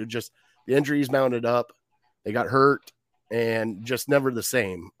really good. It just, the injuries mounted up. They got hurt and just never the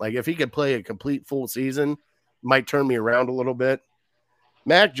same. Like if he could play a complete full season, might turn me around a little bit.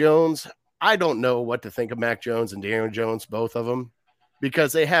 Mac Jones, I don't know what to think of Mac Jones and Daniel Jones, both of them,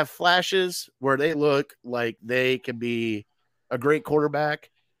 because they have flashes where they look like they could be a great quarterback.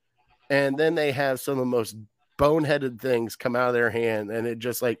 And then they have some of the most boneheaded things come out of their hand. And it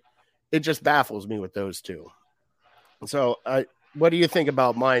just baffles me with those two. So what do you think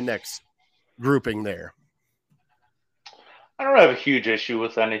about my next grouping there? I don't have a huge issue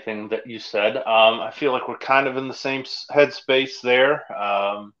with anything that you said. I feel like we're kind of in the same headspace there.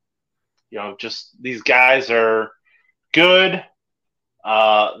 Just these guys are good.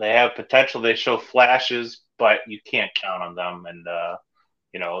 They have potential. They show flashes, but you can't count on them. And,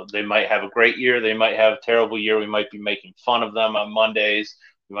 they might have a great year. They might have a terrible year. We might be making fun of them on Mondays.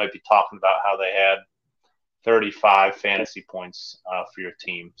 We might be talking about how they had 35 fantasy points for your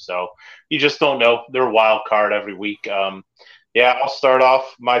team. So you just don't know. They're a wild card every week. I'll start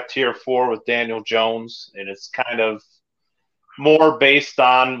off my tier 4 with Daniel Jones, and it's kind of more based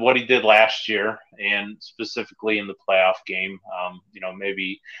on what he did last year and specifically in the playoff game.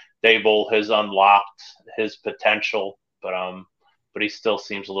 Maybe Dable has unlocked his potential, but he still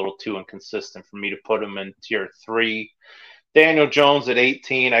seems a little too inconsistent for me to put him in tier 3. Daniel Jones at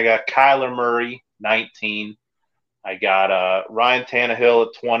 18. I got Kyler Murray, 19. I got Ryan Tannehill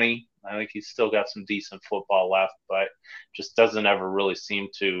at 20. I think he's still got some decent football left, but just doesn't ever really seem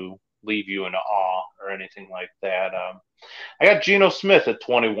to leave you in awe or anything like that. I got Geno Smith at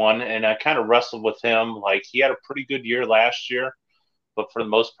 21, and I kind of wrestled with him. Like, he had a pretty good year last year, but for the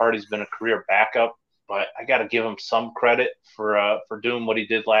most part, he's been a career backup. But I got to give him some credit for doing what he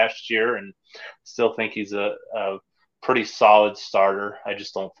did last year, and still think he's a pretty solid starter. I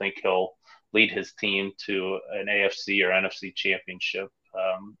just don't think he'll lead his team to an AFC or NFC championship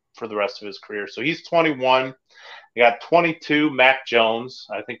for the rest of his career. So he's 21. I got 22, Mac Jones.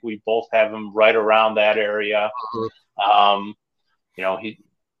 I think we both have him right around that area.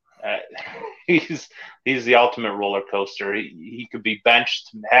 He's the ultimate roller coaster. He could be benched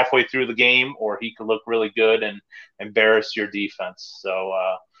halfway through the game, or he could look really good and embarrass your defense. So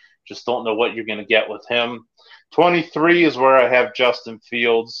just don't know what you're going to get with him. 23 is where I have Justin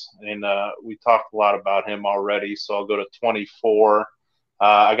Fields, and we talked a lot about him already, so I'll go to 24.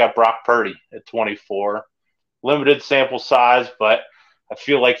 I got Brock Purdy at 24. Limited sample size, but I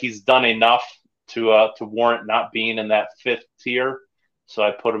feel like he's done enough to warrant not being in that fifth tier. So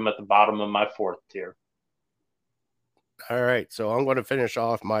I put him at the bottom of my fourth tier. All right. So I'm going to finish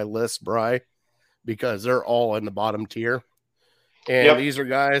off my list, Bri, because they're all in the bottom tier. And these are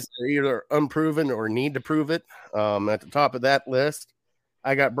guys that are either unproven or need to prove it. At the top of that list,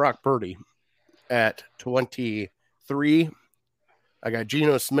 I got Brock Purdy at 23. I got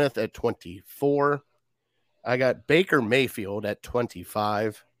Geno Smith at 24. I got Baker Mayfield at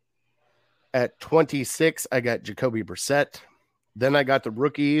 25. At 26, I got Jacoby Brissett. Then I got the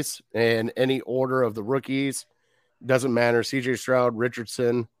rookies, and any order of the rookies doesn't matter. CJ Stroud,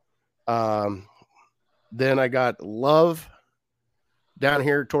 Richardson. Then I got Love down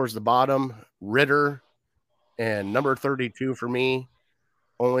here towards the bottom, Ritter, and number 32 for me,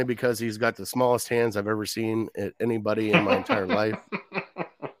 only because he's got the smallest hands I've ever seen at anybody in my entire life.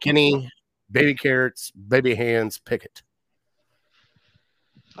 Kenny, baby carrots, baby hands, Pickett.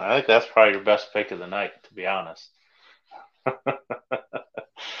 I think that's probably your best pick of the night, to be honest.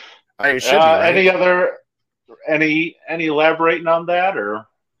 I should be right. Any elaborating on that, or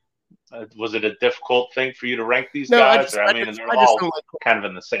was it a difficult thing for you to rank these guys? They're all kind of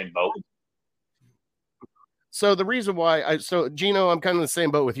in the same boat. So the reason why Geno, I'm kind of in the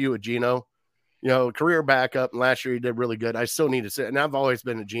same boat with you with Geno. You know, career backup, and last year he did really good. I still need to say, and I've always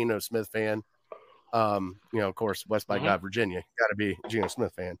been a Geno Smith fan. You know, of course, West by God, Virginia, got to be a Geno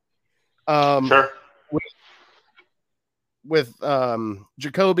Smith fan. Sure. With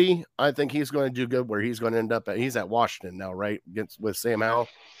Jacoby, I think he's going to do good where he's going to end up at. He's at Washington now, right? With Sam Howell.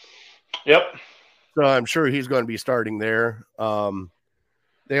 Yep. So I'm sure he's going to be starting there.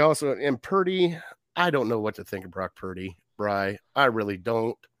 They also, and Purdy, I don't know what to think of Brock Purdy, Bri. I really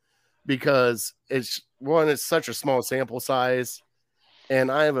don't, because it's such a small sample size. And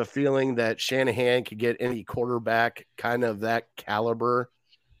I have a feeling that Shanahan could get any quarterback kind of that caliber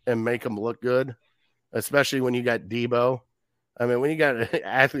and make them look good, especially when you got Debo. I mean, when you got an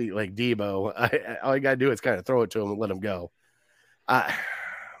athlete like Debo, all you got to do is kind of throw it to him and let him go. I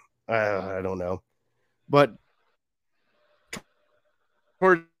don't know. But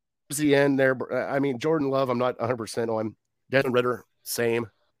towards the end there, I mean, Jordan Love, I'm not 100% on. Desmond Ritter, same.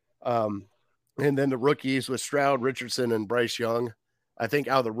 And then the rookies with Stroud, Richardson, and Bryce Young. I think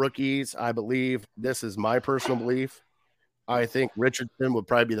out of the rookies, I believe, this is my personal belief, I think Richardson would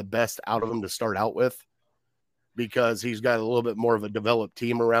probably be the best out of them to start out with, because he's got a little bit more of a developed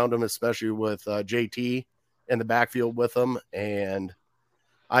team around him, especially with JT in the backfield with him. And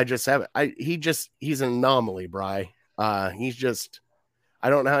I just have he's an anomaly, Bri. He's just,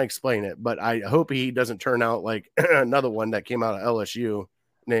 I don't know how to explain it, but I hope he doesn't turn out like another one that came out of LSU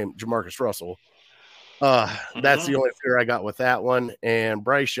named Jamarcus Russell. That's the only fear I got with that one. And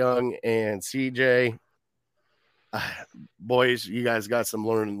Bryce Young and CJ, boys, you guys got some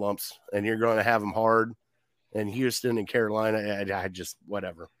learning lumps, and you're going to have them hard. And Houston and Carolina, I just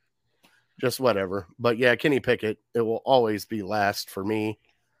whatever. But yeah, Kenny Pickett, it will always be last for me.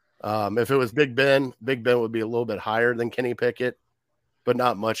 If it was Big Ben would be a little bit higher than Kenny Pickett, but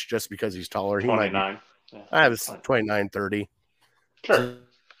not much, just because he's taller. 29. I was 29, 30. Sure.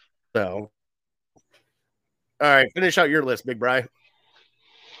 So, all right, finish out your list, Big Bri.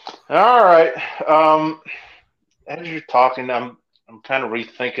 All right. As you're talking, I'm kind of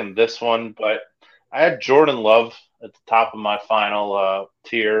rethinking this one, but I had Jordan Love at the top of my final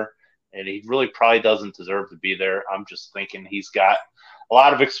tier, and he really probably doesn't deserve to be there. I'm just thinking he's got a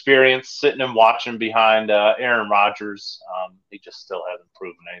lot of experience sitting and watching behind Aaron Rodgers. He just still hasn't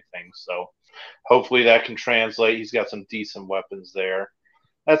proven anything, so hopefully that can translate. He's got some decent weapons there.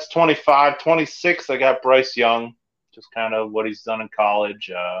 That's 25. 26, I got Bryce Young. just kind of what he's done in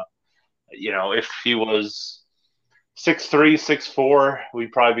college. If he was 6'3", 6'4",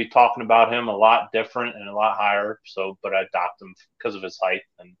 we'd probably be talking about him a lot different and a lot higher. So, but I docked him because of his height.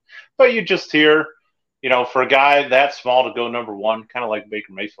 But you just hear, for a guy that small to go number one, kind of like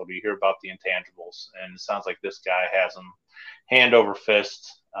Baker Mayfield, you hear about the intangibles, and it sounds like this guy has them hand over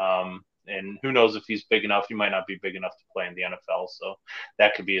fist. And who knows if he's big enough? He might not be big enough to play in the NFL, so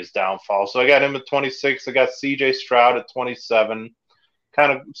that could be his downfall. So I got him at 26. I got C.J. Stroud at 27,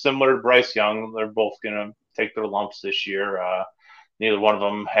 kind of similar to Bryce Young. They're both going to take their lumps this year. Neither one of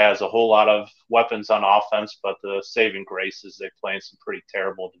them has a whole lot of weapons on offense, but the saving grace is they play in some pretty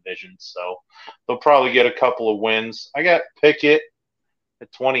terrible divisions, so they'll probably get a couple of wins. I got Pickett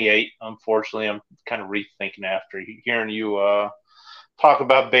at 28. Unfortunately, I'm kind of rethinking after hearing you talk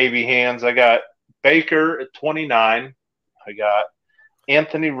about baby hands. I got Baker at 29. I got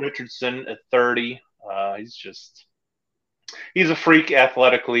Anthony Richardson at 30. He's a freak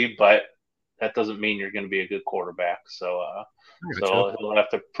athletically, but that doesn't mean you're going to be a good quarterback. So he'll have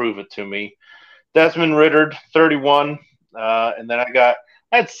to prove it to me. Desmond Ridder, 31. And then I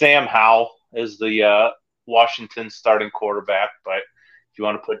had Sam Howell as the Washington starting quarterback, but if you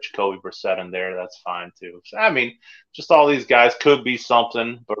want to put Jacoby Brissett in there, that's fine too. So, just all these guys could be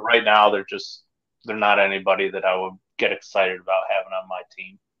something, but right now they're not anybody that I would get excited about having on my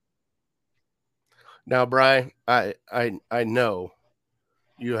team. Now, Bri, I know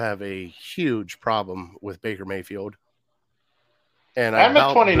you have a huge problem with Baker Mayfield. And I'm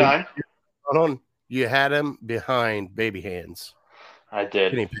at 29. Hold on. You had him behind baby hands. I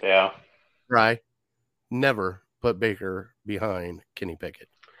did, yeah. Bri, never put Baker behind Kenny Pickett.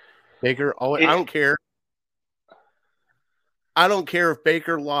 Baker, I don't care. I don't care if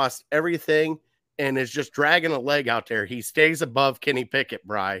Baker lost everything and is just dragging a leg out there. He stays above Kenny Pickett,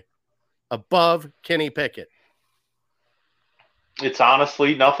 Bri. Above Kenny Pickett. It's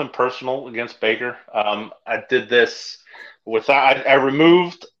honestly nothing personal against Baker. I did this I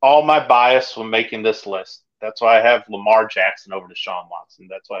removed all my bias when making this list. That's why I have Lamar Jackson over Deshaun Watson.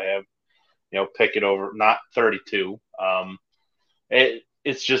 That's why I have Pickett over, not 32.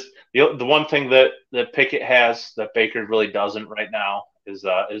 It's just the one thing that Pickett has that Baker really doesn't right now is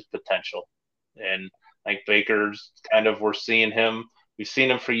potential. And I think Baker's we're seeing him. We've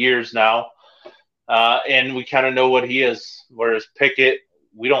seen him for years now, and we kind of know what he is. Whereas Pickett,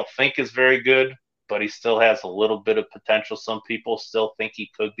 we don't think is very good, but he still has a little bit of potential. Some people still think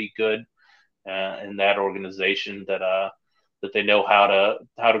he could be good in that organization that they know how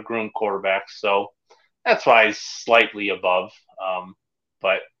to groom quarterbacks. So that's why he's slightly above.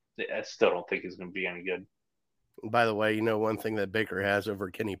 But I still don't think he's going to be any good. By the way, one thing that Baker has over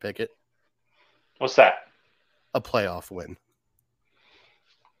Kenny Pickett? What's that? A playoff win.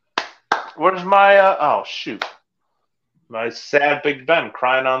 Where's my shoot. My sad Big Ben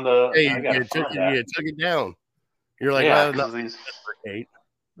crying on the you took it down. You're like, these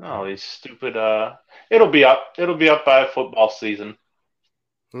stupid it'll be up by football season.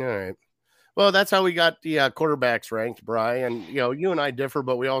 All right. Well, that's how we got the quarterbacks ranked, Brian. You and I differ,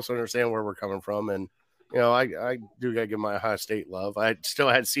 but we also understand where we're coming from. And, I do got to give my Ohio State love. I still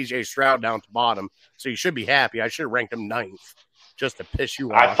had C.J. Stroud down to bottom, so you should be happy. I should have ranked him 9th just to piss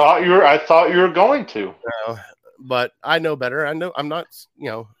you off. I thought you were going to. But I know better. I know I'm not,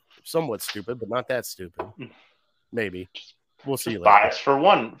 somewhat stupid, but not that stupid. Maybe. We'll see. Bias for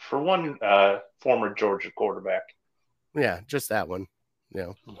one former Georgia quarterback. Yeah, just that one.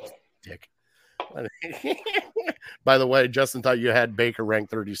 Dick. By the way, Justin thought you had Baker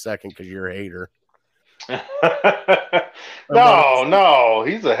ranked 32nd because you're a hater. No,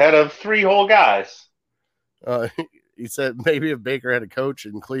 he's ahead of 3 whole guys. He said maybe if Baker had a coach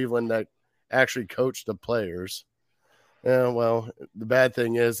in Cleveland that actually coached the players. Yeah, well, the bad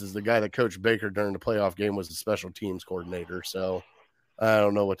thing is the guy that coached Baker during the playoff game was the special teams coordinator, so I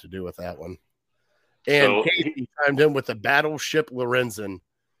don't know what to do with that one. And Casey chimed in with the Battleship Lorenzen.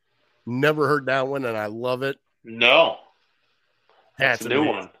 Never heard that one, and I love it. No. That's a new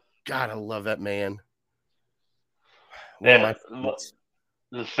one. God, I love that man. Yeah,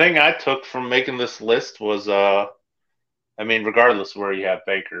 the thing I took from making this list was, regardless of where you have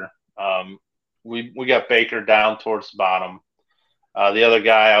Baker, we got Baker down towards the bottom. The other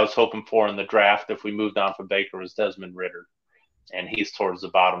guy I was hoping for in the draft, if we moved on from Baker, was Desmond Ridder, and he's towards the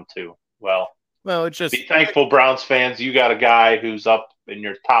bottom too. Well, it's just be thankful, Browns fans. You got a guy who's up in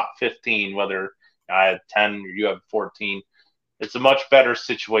your top 15, whether I had 10 or you have 14. It's a much better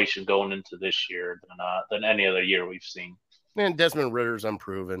situation going into this year than any other year we've seen. And Desmond Ridder's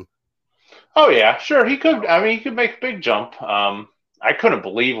unproven. Oh yeah, sure he could. He could make a big jump. I couldn't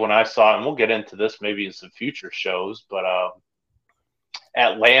believe when I saw, and we'll get into this maybe in some future shows, but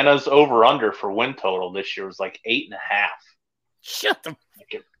Atlanta's over-under for win total this year was like 8.5. Shut the.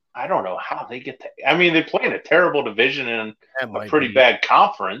 I don't know how they get to. I mean, they play in a terrible division and That a pretty be. bad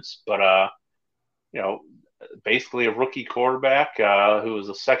conference, but basically a rookie quarterback who was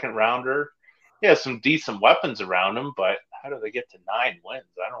a second rounder. He has some decent weapons around him, but how do they get to 9 wins?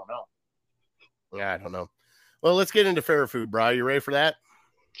 I don't know. Yeah, I don't know. Well, let's get into fair food, bro. You ready for that?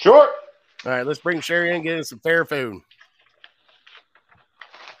 Sure. All right, let's bring Sherry in and get in some fair food.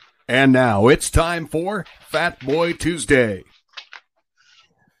 And now it's time for Fat Boy Tuesday.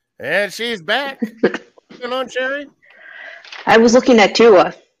 And she's back. What's going on, Sherry? I was looking at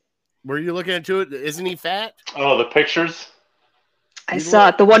Tua. Were you looking into it? Isn't he fat? Oh, the pictures? I saw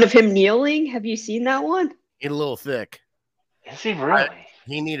it. The one of him kneeling. Have you seen that one? He's a little thick. Is he really?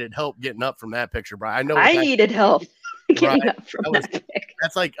 He needed help getting up from that picture, bro. I know. I needed help getting Right. up from That was- that pic.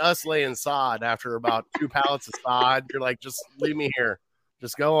 That's like us laying sod after about 2 pallets of sod. You're like, just leave me here.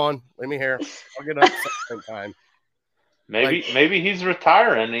 Just go on. Leave me here. I'll get up sometime. Maybe he's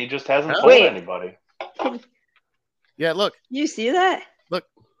retiring and he just hasn't told Wait. anybody. Yeah, look. You see that?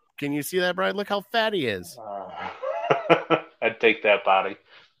 Can you see that, Brian? Look how fat he is. I'd take that body.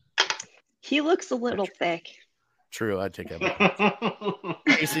 He looks a little thick. True, I'd take that back.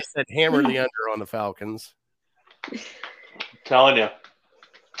 Casey said hammer the under on the Falcons. Telling you.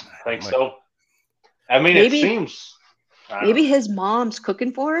 I think so. I mean, Maybe- it seems. Maybe his mom's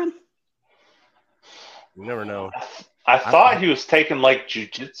cooking for him. You never know. I thought he was taking like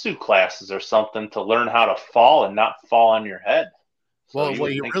jujitsu classes or something to learn how to fall and not fall on your head. So Well, you what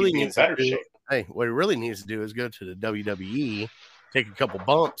would he think really he'd be in needs to better do, shape. what he really needs to do is go to the WWE, take a couple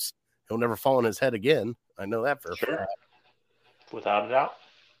bumps. He'll never fall on his head again. I know that for a Sure. fact. Without a doubt.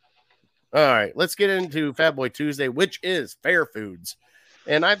 All right, let's get into Fat Boy Tuesday, which is fair foods.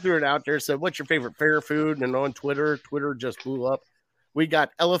 And I threw it out there, said, what's your favorite fair food? And on Twitter just blew up. We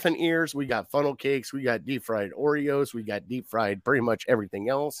got elephant ears, we got funnel cakes, we got deep fried Oreos, we got deep fried pretty much everything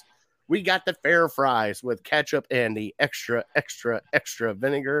else. We got the fair fries with ketchup and the extra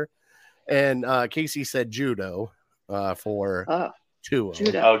vinegar. And Casey said judo for Oh, 2.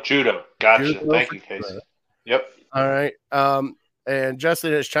 Judo. Oh, judo. Gotcha. Judo Thank for you, Casey. sure. Yep. All right. And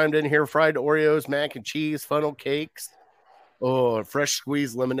Justin has chimed in here. Fried Oreos, mac and cheese, funnel cakes. Oh, fresh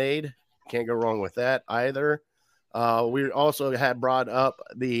squeezed lemonade. Can't go wrong with that either. We also had brought up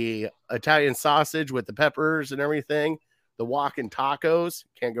the Italian sausage with the peppers and everything. The walking tacos.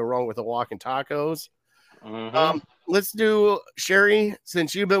 Can't go wrong with the walking tacos. Mhm. Let's do, Sherry,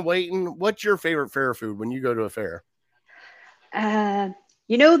 since you've been waiting, what's your favorite fair food when you go to a fair?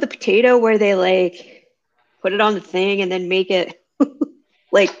 You know the potato where they like put it on the thing and then make it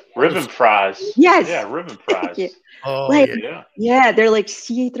like Ribbon fries. Yes. Yeah, ribbon fries. Yeah. Oh, Like- yeah. Yeah. Yeah, they're like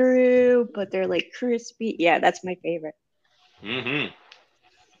see-through, but they're like crispy. Yeah, that's my favorite. Mm-hmm.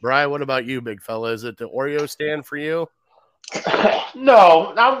 Brian, what about you, big fella? Is it the Oreo stand for you?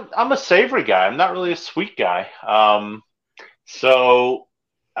 No, I'm a savory guy. I'm not really a sweet guy. So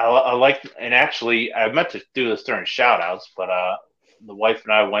I like, and actually I meant to do this during shout outs, but the wife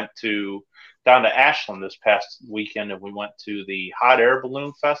and I went down to Ashland this past weekend and we went to the Hot Air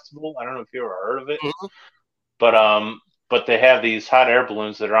Balloon Festival. I don't know if you ever heard of it, Mhm. but they have these hot air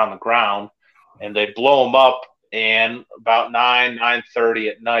balloons that are on the ground and they blow them up, and about 9:30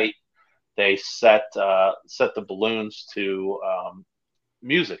 at night, they set the balloons to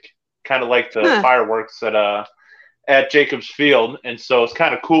music, kind of like the Huh. fireworks at Jacobs Field. And so it's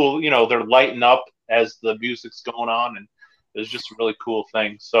kind of cool. You know, they're lighting up as the music's going on, and it was just a really cool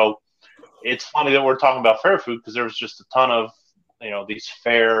thing. So it's funny that we're talking about fair food because there was just a ton of, these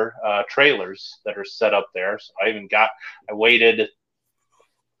fair trailers that are set up there. So I waited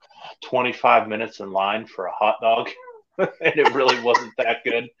 25 minutes in line for a hot dog, and it really wasn't that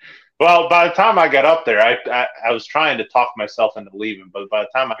good. Well, by the time I got up there, I was trying to talk myself into leaving, but by the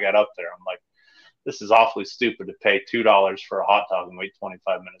time I got up there, I'm like, this is awfully stupid to pay $2 for a hot dog and wait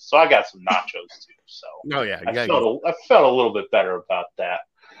 25 minutes. So I got some nachos too. So Oh, yeah. I felt a little bit better about that.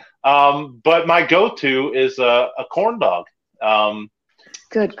 But my go-to is a corn dog.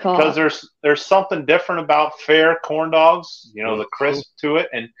 Good call. Because there's something different about fair corn dogs, the crisp to it,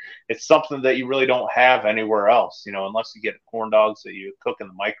 and it's something that you really don't have anywhere else, unless you get corn dogs that you cook in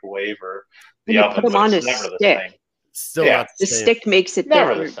the microwave or the And you oven. put 'em but on it's a never the stick. same. Still Yeah. not The same. stick makes it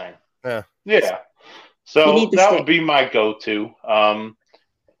Never the different. same. Yeah. Yeah. You So need the that stick. would be my go-to.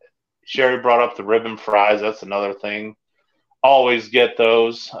 Sherry brought up the ribbon fries. That's another thing. Always get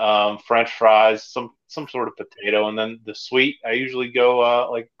those. French fries, some sort of potato, and then the sweet. I usually go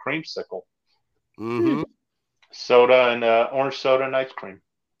like creamsicle. Mm-hmm. Soda and orange soda and ice cream.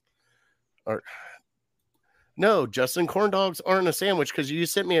 No, Justin, corn dogs aren't a sandwich because you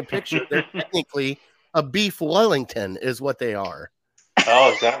sent me a picture. They're technically a beef Wellington, is what they are.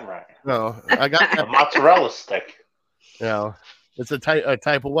 Oh, is that right? No, I got A mozzarella stick. no. It's a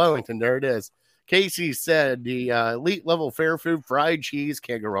type of Wellington. There it is. Casey said the elite level fair food, fried cheese,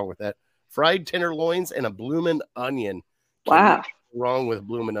 can't go wrong with that. Fried tenderloins and a bloomin' onion. Wow. Wrong with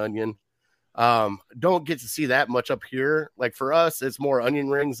bloomin' onion. Don't get to see that much up here. Like for us, it's more onion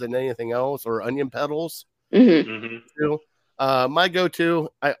rings than anything else, or onion petals. Mm-hmm. My go-to,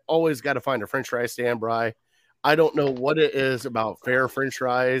 I always got to find a French fry stand, Bri. I don't know what it is about fair French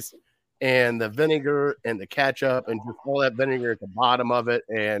fries and the vinegar and the ketchup and just all that vinegar at the bottom of it.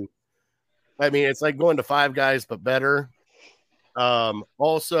 And I mean, it's like going to Five Guys, but better.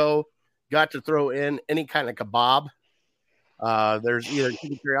 Also got to throw in any kind of kebab. There's either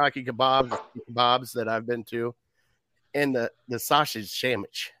chicken teriyaki kebabs that I've been to, and the sausage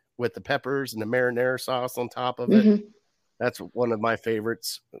sandwich with the peppers and the marinara sauce on top of it. Mm-hmm. That's one of my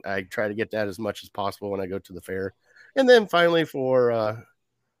favorites. I try to get that as much as possible when I go to the fair. And then finally for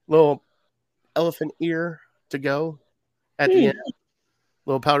little elephant ear to go at the end,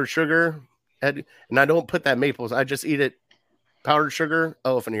 little powdered sugar. And I don't put that maple. I just eat it powdered sugar,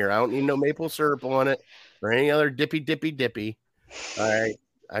 elephant ear. I don't need no maple syrup on it or any other dippy. All right.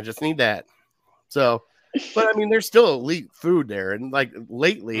 I just need that. So, but I mean, there's still elite food there. And like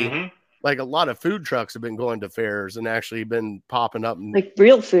lately, like a lot of food trucks have been going to fairs and actually been popping up. And, Like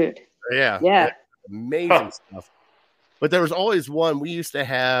real food. yeah. Amazing stuff. But there was always one we used to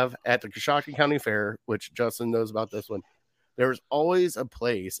have at the Coshocton County Fair, which Justin knows about this one. There was always a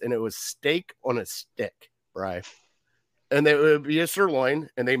place, and it was steak on a stick, right? And it would be a sirloin,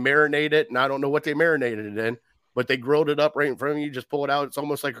 and they marinate it, and I don't know what they marinated it in, but they grilled it up right in front of you. You just pull it out. It's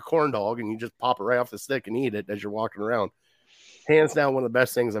almost like a corn dog, and you just pop it right off the stick and eat it as you're walking around. Hands down, one of the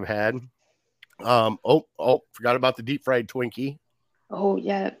best things I've had. Forgot about the deep fried Twinkie. Oh,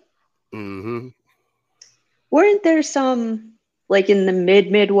 yeah. Mm-hmm. Weren't there some, like in the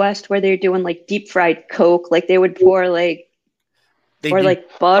Midwest, where they're doing like deep fried Coke? Like they would pour like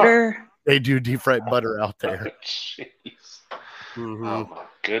butter. They do deep fried butter out there. Jeez. Mm-hmm. Oh my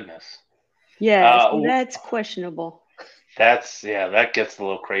goodness. Yeah, so that's questionable. That gets a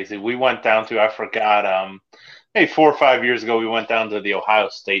little stromboli. We went down to, I forgot, maybe 4 or 5 years ago, we went down to the Ohio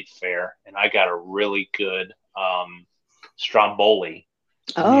State Fair, and I got a really good stromboli.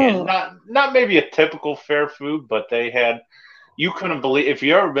 Oh, And not maybe a typical fair food, but they had, you couldn't believe, if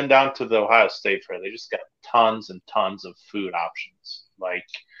you ever been down to the Ohio State Fair, they just got tons and tons of food options. Like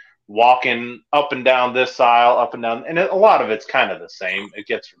walking up and down this aisle, up and down, and a lot of it's kind of the same. It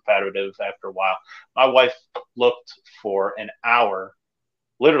gets repetitive after a while. My wife looked for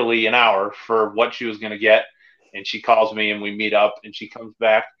literally an hour for what she was going to get, and she calls me and we meet up, and she comes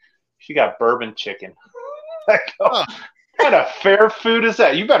back. She got bourbon chicken. I go, what kind of fair food is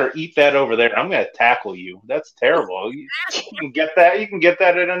that? You better eat that over there. I'm going to tackle you. That's terrible. You can get that. You can get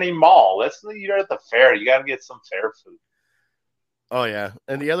that at any mall. You're at the fair. You got to get some fair food. Oh yeah,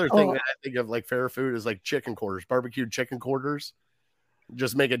 and the other thing that I think of like fair food is like chicken quarters, barbecued chicken quarters.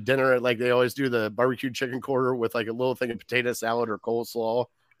 Just make a dinner like they always do, the barbecued chicken quarter with like a little thing of potato salad or coleslaw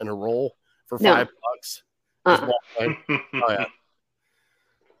and a roll for $5. Oh yeah.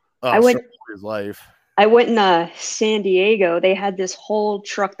 I went. His life. I went in San Diego. They had this whole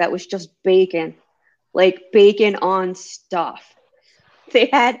truck that was just bacon, like bacon on stuff. They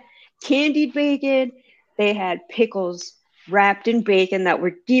had candied bacon. They had pickles wrapped in bacon that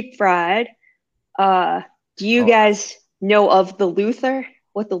were deep fried. Do you guys know of the Luther?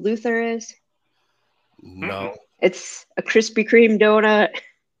 What the Luther is? No. It's a Krispy Kreme donut,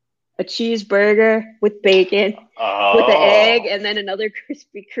 a cheeseburger with bacon, with an egg, and then another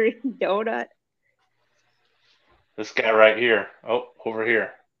Krispy Kreme donut. This guy right here. Oh, over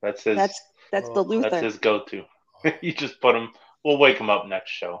here. That's his. That's the Luther. That's his go-to. You just put him. We'll wake him up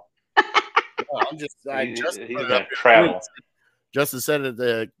next show. He's gonna travel. Justin said at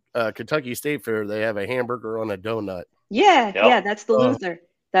the Kentucky State Fair they have a hamburger on a donut. Yeah, that's the Luther.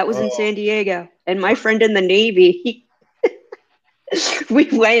 That was in San Diego. And my friend in the Navy, we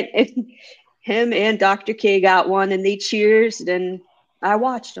went, and him and Dr. K got one, and they cheersed, and I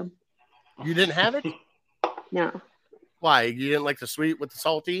watched them. You didn't have it? No. Why? You didn't like the sweet with the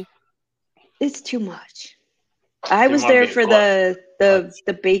salty? It's too much. I was there for the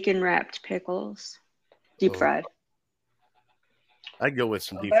bacon wrapped pickles, deep fried. I'd go with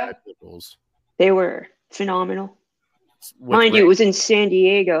some deep fried pickles. They were phenomenal. Mind you, it was in San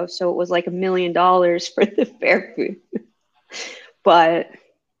Diego, so it was like $1 million for the fair food. But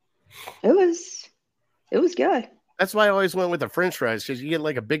it was It was good. That's why I always went with the French fries, because you get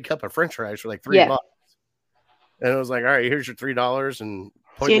like a big cup of French fries for like $3. And it was like, all right, here's your $3 and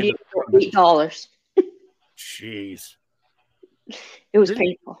point San me Diego, $8. Jeez. It was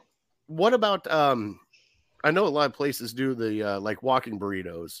painful. What about I know a lot of places do the like walking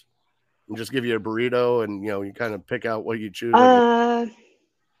burritos and just give you a burrito and you kind of pick out what you choose.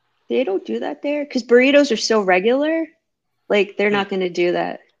 They don't do that there because burritos are so regular. Like they're not going to do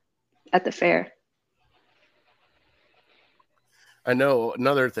that at the fair. I know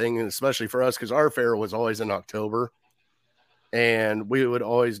another thing, and especially for us, because our fair was always in October, and we would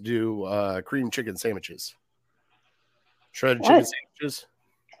always do cream chicken sandwiches, shredded chicken sandwiches.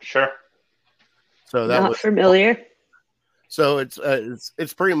 Sure. So that was familiar. So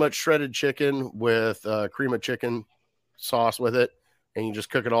it's pretty much shredded chicken with cream of chicken sauce with it, and you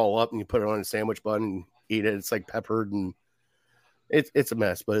just cook it all up and you put it on a sandwich bun and eat it. It's like peppered and it's a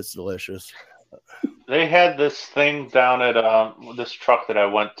mess, but it's delicious. They had this thing down at this truck that I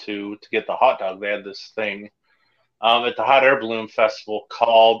went to get the hot dog. They had this thing at the Hot Air Balloon Festival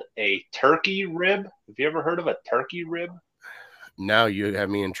called a turkey rib. Have you ever heard of a turkey rib? Now you have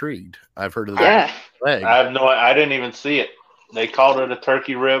me intrigued. I've heard of that. Yeah. I didn't even see it. They called it a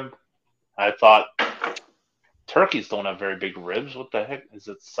turkey rib. I thought turkeys don't have very big ribs. What the heck? Is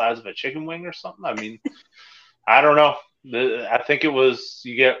it the size of a chicken wing or something? I mean, I don't know. I think it was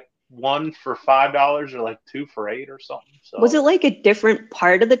you get one for $5 or like two for $8 or something. So was it like a different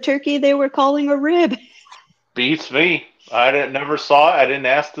part of the turkey they were calling a rib? Beats me. I never saw it. I didn't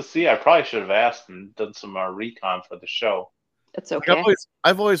ask to see. I probably should have asked and done some recon for the show. That's okay.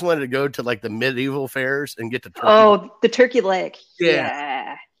 I've always wanted to go to like the medieval fairs and get the turkey. Oh, the turkey leg.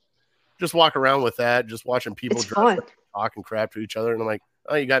 Yeah. Just walk around with that, just watching people talking crap to each other. And I'm like,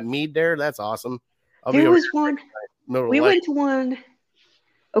 oh, you got mead there? That's awesome. There was one. We went to one.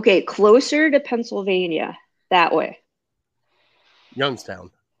 Okay, closer to Pennsylvania, that way.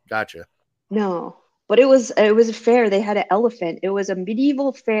 Youngstown. Gotcha. No, but it was a fair. They had an elephant. It was a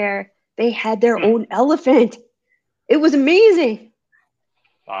medieval fair. They had their own elephant. It was amazing.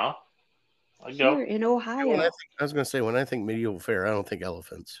 Wow. Here in Ohio. I was going to say, when I think medieval fair, I don't think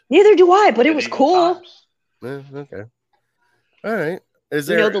elephants. Neither do I, but it was cool. Yeah, okay. All right.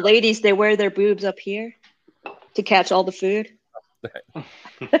 The ladies, they wear their boobs up here to catch all the food.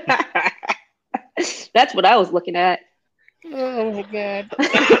 That's what I was looking at. Oh my god.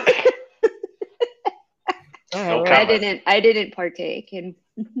 I didn't partake in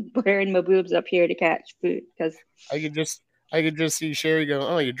wearing my boobs up here to catch food because I could just see Sherry go,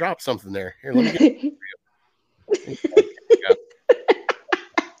 oh, you dropped something there. Here, let me get it for you.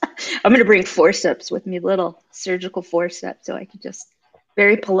 I'm gonna bring forceps with me, little surgical forceps, so I can just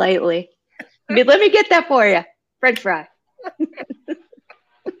very politely let me get that for you. French fry.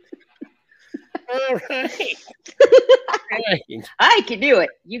 All right. I can do it.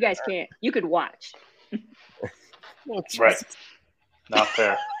 You guys can't. You could watch. Right. Not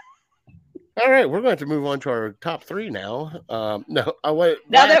fair. All right, we're going to move on to our top three now.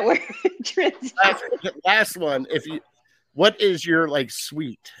 That we're last one. What is your like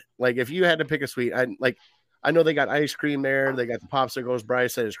sweet? Like if you had to pick a sweet, I know they got ice cream there. They got the popsicles.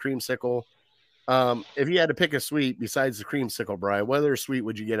 Bryce said it's creamsicle. If you had to pick a sweet besides the creamsicle, Bri, what other sweet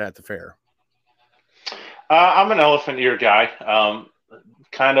would you get at the fair? I'm an elephant ear guy.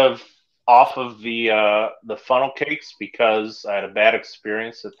 Kind of off of the funnel cakes because I had a bad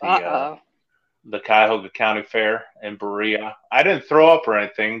experience at the Cuyahoga County Fair in Berea. I didn't throw up or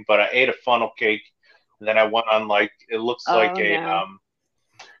anything, but I ate a funnel cake. And then I went on it looks like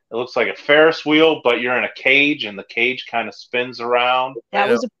a Ferris wheel, but you're in a cage and the cage kind of spins around. That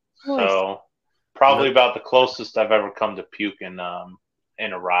was so probably about the closest I've ever come to puke in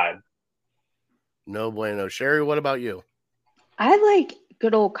a ride. No bueno. Sherry, what about you? I like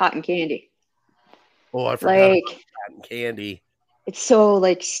good old cotton candy. Oh, I forgot about cotton candy. It's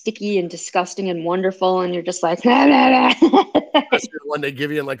so sticky and disgusting and wonderful, and you're just like, nah, nah, nah. That's the one they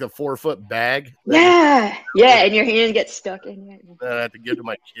give you in a 4-foot bag. Yeah, and your hand gets stuck in it. That I have to give to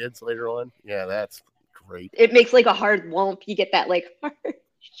my kids later on. Yeah, that's great. It makes a hard lump. You get that hard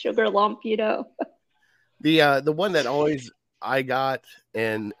sugar lump, The one that always I got,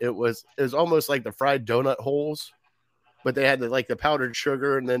 and it was almost like the fried donut holes, but they had the powdered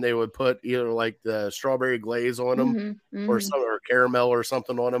sugar, and then they would put either the strawberry glaze on them or caramel or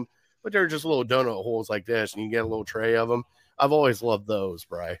something on them. But they're just little donut holes like this, and you get a little tray of them. I've always loved those,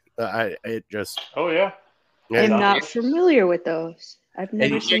 Bri. Oh yeah. I'm not familiar with those. I've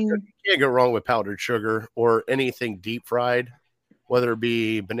never seen. You can't go wrong with powdered sugar or anything deep fried, whether it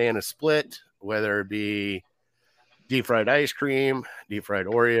be banana split, whether it be deep fried ice cream, deep fried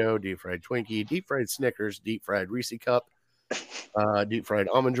Oreo, deep fried Twinkie, deep fried Snickers, deep fried Reese Cup, deep fried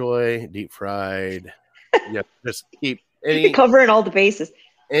Almond Joy, deep fried. Yeah, just keep You're covering all the bases.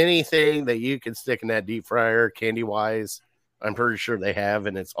 anything that you can stick in that deep fryer, candy wise. I'm pretty sure they have,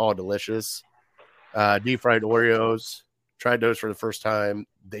 and it's all delicious. Deep fried Oreos. Tried those for the first time.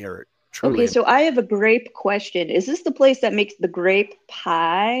 They are truly. Okay, so I have a grape question. Is this the place that makes the grape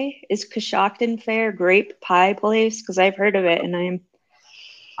pie? Is Coshocton Fair grape pie place? Because I've heard of it, and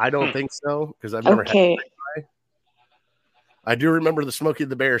I don't think so because I've never had okay. grape pie. I do remember the Smokey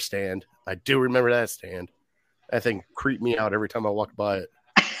the Bear stand. I do remember that stand. That thing creeped me out every time I walked by it.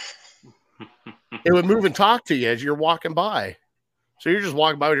 It would move and talk to you as you're walking by. So you're just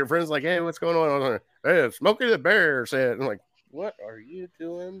walking by with your friends, like, "Hey, what's going on?" Hey, Smokey the Bear said, "I'm like, what are you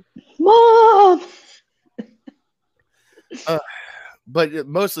doing, Mom?" But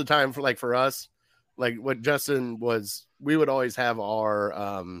most of the time, for us, like what Justin was, we would always have our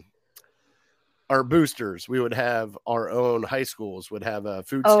boosters. We would have our own high schools would have a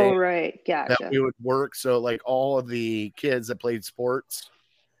food stand. Oh, right, gotcha. That we would work. So like all of the kids that played sports,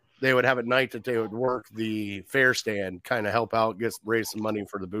 they would have at night that they would work the fair stand, kind of help out, raise some money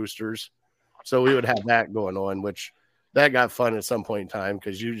for the boosters. So we would have that going on, which that got fun at some point in time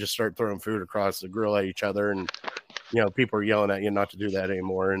because you just start throwing food across the grill at each other, and people are yelling at you not to do that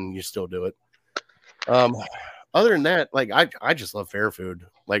anymore, and you still do it. Other than that, like I just love fair food.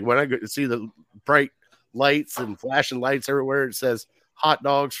 Like when I go to see the bright lights and flashing lights everywhere, it says hot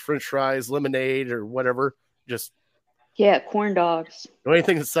dogs, French fries, lemonade, or whatever. Just yeah, corn dogs. the only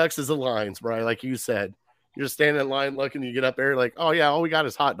thing that sucks is the lines, Brian. Like you said, you're just standing in line looking. You get up there, like, oh yeah, all we got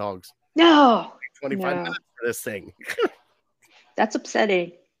is hot dogs. No, 25 minutes for this thing. That's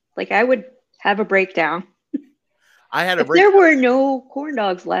upsetting. Like I would have a breakdown. I had a if there were no corn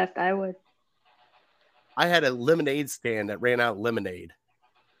dogs left, I would. I had a lemonade stand that ran out of lemonade.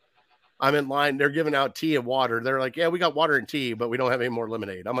 I'm in line. They're giving out tea and water. They're like, yeah, we got water and tea, but we don't have any more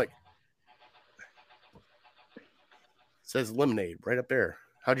lemonade. I'm like, it says lemonade right up there.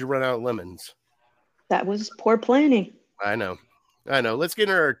 How'd you run out of lemons? That was poor planning. I know. Let's get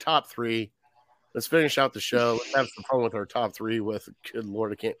into our top three. Let's finish out the show. Let's have some fun with our top three with, good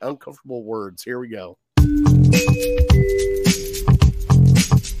Lord, I can't, uncomfortable words. Here we go.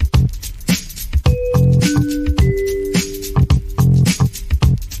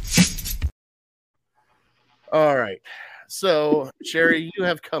 All right. So, Sherry, you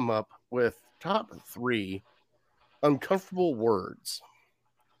have come up with top three uncomfortable words.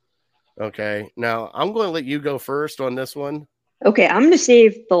 Okay. Now, I'm going to let you go first on this one. Okay, I'm going to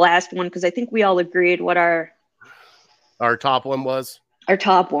save the last one because I think we all agreed what our top one was. Our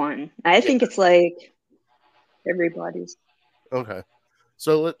top one. I think it's like everybody's. Okay.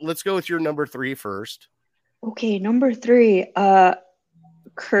 So let's go with your number 3 first. Okay, number 3.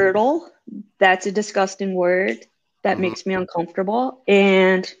 Curdle. That's a disgusting word. That makes me uncomfortable.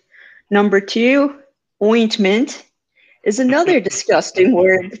 And number 2, ointment, is another disgusting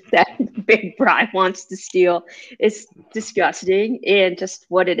word that Big Bri wants to steal. It's disgusting, and just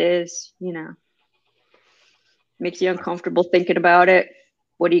what it is, makes you uncomfortable thinking about it.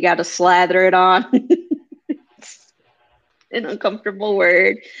 What do you got to slather it on? It's an uncomfortable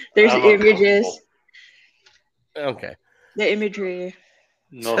word. There's images. Okay. The imagery.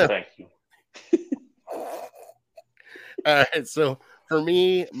 No, thank you. All right, so for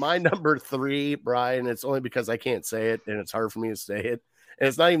me, my number 3, Brian, it's only because I can't say it and it's hard for me to say it. And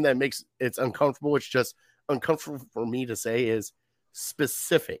it's not even that it's uncomfortable. It's just uncomfortable for me to say is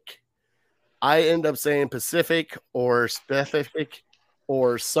specific. I end up saying Pacific or specific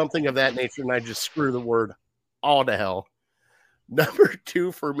or something of that nature, and I just screw the word all to hell. Number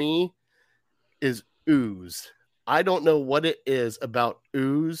 2 for me is ooze. I don't know what it is about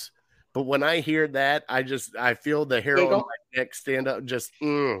ooze, but when I hear that, I feel the hair on my neck stand up. Just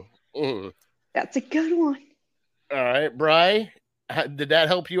That's a good one. All right, Bri, did that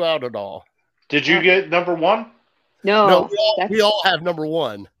help you out at all? Did you get number 1? No, we all have number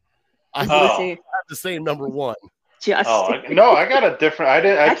 1. I have the same number 1. I got a different.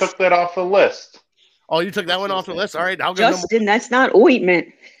 I took that off the list. Oh, you took that one off the list. All right, I'll go. Justin, that's not ointment.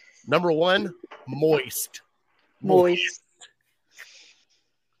 Number 1, moist. Moist.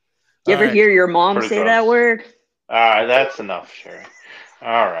 You ever hear your mom Pretty say gross. that word? All right, that's enough, Sherry.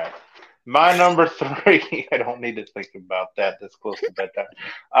 All right. My number 3, I don't need to think about that this close to bedtime.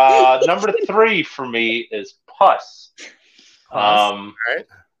 Number 3 for me is pus. All right.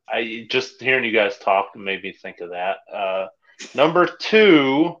 I just hearing you guys talk made me think of that. Number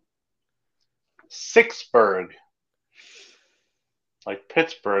 2, Sixburg. like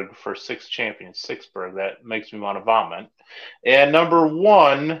Pittsburgh for 6 champions. Sixburgh. That makes me want to vomit. And number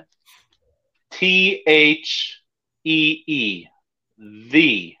 1, THEE.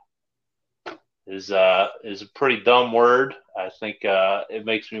 The is a pretty dumb word. I think it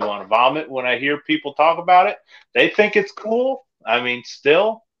makes me want to vomit when I hear people talk about it. They think it's cool. I mean,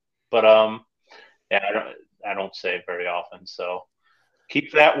 still, but yeah, I don't say it very often. So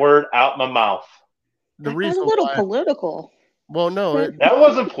keep that word out my mouth. The reason a little why, political. well, no, That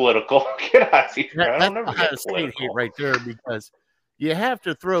wasn't political. Get out of here. I that's don't ever Ohio get State hate political. right there, because you have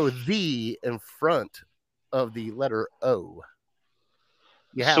to throw the in front of the letter O.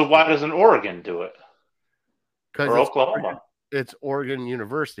 You have So why doesn't Oregon do it? Or it's Oklahoma? It's Oregon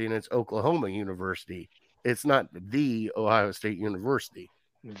University and it's Oklahoma University. It's not the Ohio State University.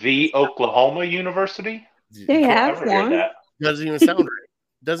 The Oklahoma University? They have Never heard one. that. Doesn't even sound right.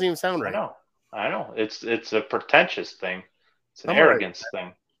 Doesn't even sound right. I know. It's a pretentious thing. It's an I'm all right arrogance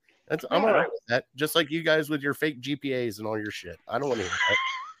thing. I'm all right with that. Just like you guys with your fake GPAs and all your shit. I don't want to hear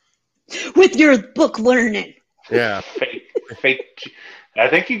that. With your book learning. Yeah. Fake. I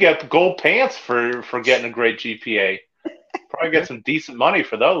think you get gold pants for getting a great GPA. Probably get some decent money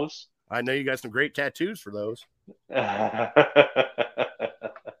for those. I know you got some great tattoos for those.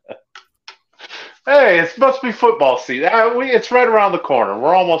 Hey, it must be football season. It's right around the corner.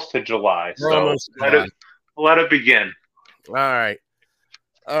 We're almost to July. Let it begin. All right.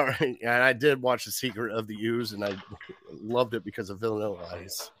 And I did watch The Secret of the Ooze, and I loved it because of Vanilla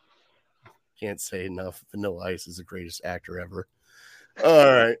Ice. Can't say enough. Vanilla Ice is the greatest actor ever. All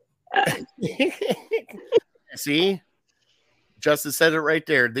right. See? Justice said it right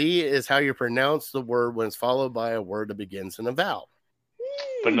there. The is how you pronounce the word when it's followed by a word that begins in a vowel.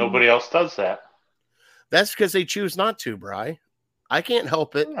 But nobody else does that. That's because they choose not to, Bri. I can't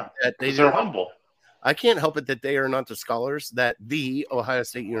help it that They're humble. I can't help it that they are not the scholars that the Ohio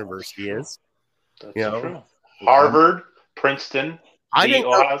State University is. That's You true. know, Harvard, Princeton,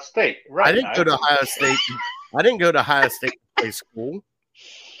 Ohio State. Right. I didn't go to Ohio State. I didn't go to Ohio State to play school.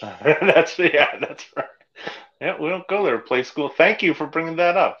 That's right. Yeah, we don't go there to play school. Thank you for bringing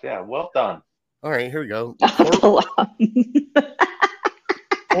that up. Yeah, well done. All right, here we go.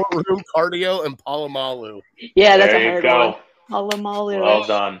 Courtroom cardio and Palomalu. Yeah, that's There a you hard go. one. Palomalu. Well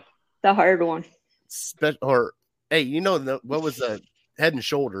done. The hard one. Hey, you know what was the Head and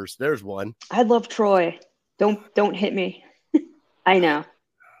Shoulders? There's one. I love Troy. Don't hit me. I know.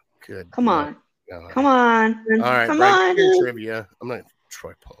 Good. Come on. God. Come on. All right, Come Brian, on. your trivia. I'm not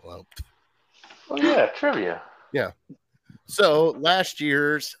Troy Polo. Oh yeah, trivia. Yeah. So last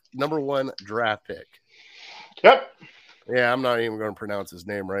year's #1 draft pick. Yep. Yeah, I'm not even going to pronounce his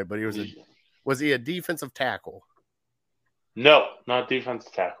name right, but was he a defensive tackle? No, not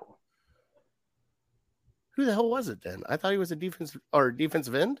defensive tackle. Who the hell was it then? I thought he was a defensive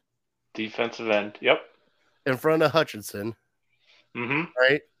end Defensive end. Yep. in front of Hutchinson, Mm-hmm.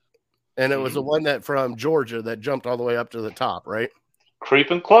 right? And it was the one that from Georgia that jumped all the way up to the top, right?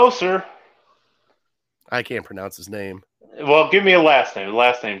 Creeping closer. I can't pronounce his name. Well, give me a last name. The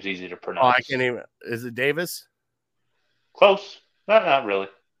last name's easy to pronounce. Oh, I can't even. Is it Davis? Close. Not really.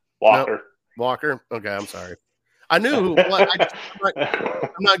 Walker. Walker? Okay, I'm sorry. I knew who. I'm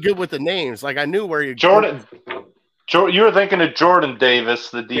not good with the names. Like I knew where you. Jordan. You were thinking of Jordan Davis,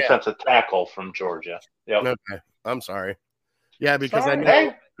 the defensive tackle from Georgia. Yep. Okay, I'm sorry. Yeah, because I know. Hey,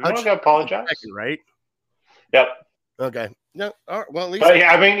 you don't gotta apologize. Second, right? Yep. Okay. No. All right, well, at least. But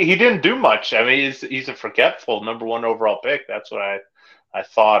yeah, I mean, he didn't do much. I mean, he's a forgetful #1 overall pick. That's what I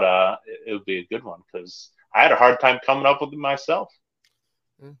thought it would be a good one because I had a hard time coming up with it myself.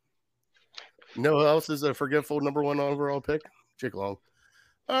 No who else is a forgetful #1 overall pick? Jake Long.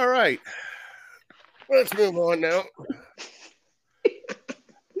 All right. Let's move on now.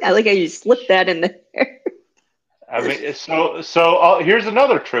 I like how you slipped that in there. I mean, so here's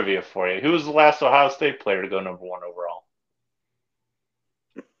another trivia for you. Who was the last Ohio State player to go #1 overall?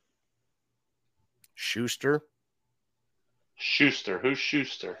 Schuster. Schuster. Who's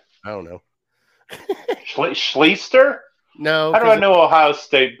Schuster? I don't know. Schleister? No. How do I know Ohio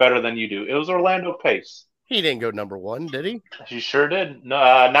State better than you do? It was Orlando Pace. He didn't go #1, did he? He sure did. No,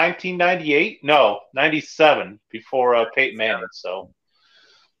 1998? No, 97 before Peyton Manning. So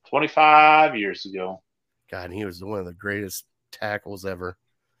 25 years ago. God, and he was one of the greatest tackles ever.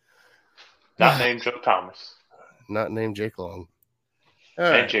 Not named Joe Thomas. Not named Jake Long. All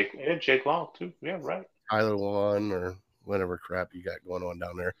And right. Jake Long, too. Yeah, right. Tyler One or whatever crap you got going on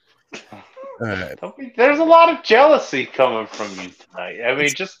down there. All right. There's a lot of jealousy coming from you tonight. I mean,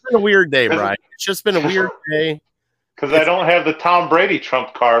 It's been a weird day, Brian. It's just been a weird day. Because I don't have the Tom Brady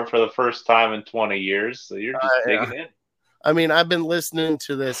trump card for the first time in 20 years, so you're just digging in. I mean, I've been listening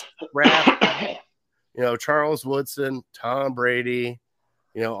to this rap, Charles Woodson, Tom Brady,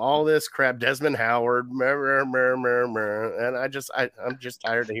 all this crap, Desmond Howard, and I'm just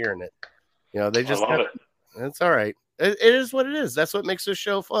tired of hearing it. They just love it. It's all right. It is what it is. That's what makes this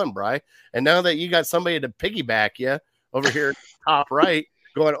show fun, Bri. And now that you got somebody to piggyback you over here top right,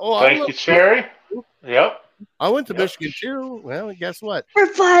 going, thank you, Cherry. Yep. I went to Michigan too. Well, guess what? For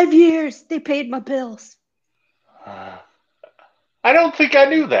 5 years, they paid my bills. I don't think I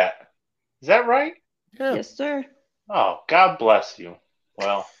knew that. Is that right? Yeah. Yes, sir. Oh, God bless you.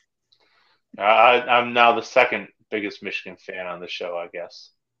 Well, I'm now the second biggest Michigan fan on the show, I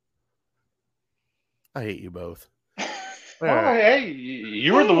guess. I hate you both. Well, hey,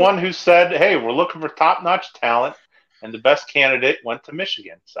 you were the one who said, hey, we're looking for top-notch talent, and the best candidate went to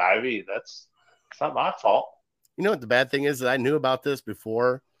Michigan. So, I mean, that's not my fault. You know what the bad thing is that I knew about this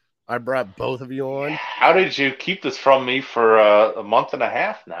before I brought both of you on. How did you keep this from me for a month and a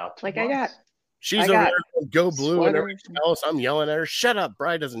half now? She's over there, go blue and everything else. I'm yelling at her. Shut up.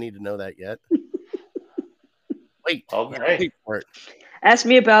 Bri doesn't need to know that yet. Wait. Okay. Wait for it. Ask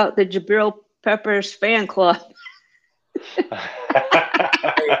me about the Jabril Peppers fan club.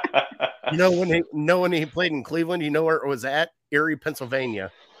 When he played in Cleveland, you know where it was at? Erie,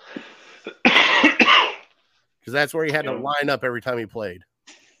 Pennsylvania. Because that's where he had to line up every time he played.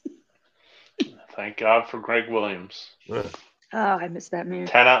 Thank God for Greg Williams. Oh, I missed that man.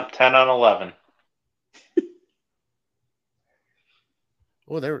 10 on 11.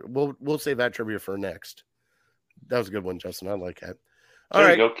 Well, we'll save that trivia for next. That was a good one, Justin. I like that. All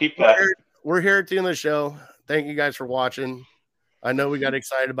right, go. Keep that. We're here at the end of the show. Thank you guys for watching. I know we got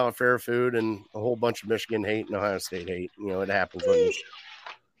excited about fair food and a whole bunch of Michigan hate and Ohio State hate. It happens when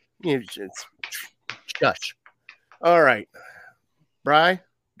it's shush. All right. Bri,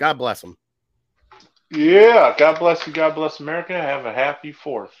 God bless them. Yeah, God bless you. God bless America. Have a happy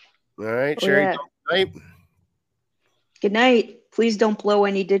 4th. All right, Sherry. Yeah. Good night. Good night. Please don't blow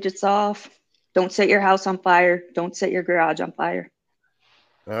any digits off. Don't set your house on fire. Don't set your garage on fire.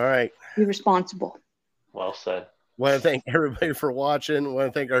 All right. Be responsible. Well said. Want to thank everybody for watching.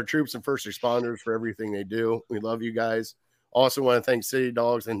 Want to thank our troops and first responders for everything they do. We love you guys. Also want to thank City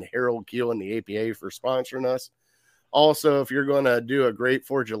Dogs and Harold Keel and the APA for sponsoring us. Also, if you're going to do a great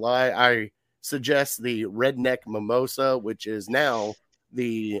 4th of July, I suggest the Redneck Mimosa, which is now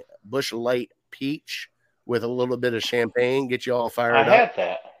the Busch Light Peach with a little bit of champagne. Get you all fired up. I had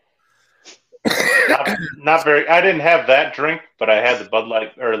that. not very. I didn't have that drink, but I had the Bud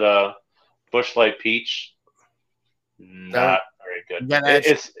Light or the Busch Light Peach. Not very good.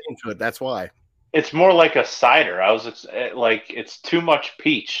 It's into it. That's why. It's more like a cider. It's too much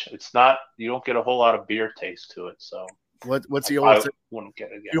peach. It's not. You don't get a whole lot of beer taste to it. So what's the old? Wouldn't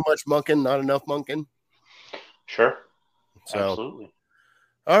get it again. Too much munkin', not enough munkin'. Sure. So, absolutely.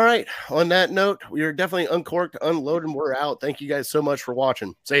 All right. On that note, we are definitely uncorked, unloaded, and we're out. Thank you guys so much for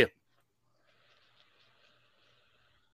watching. See you.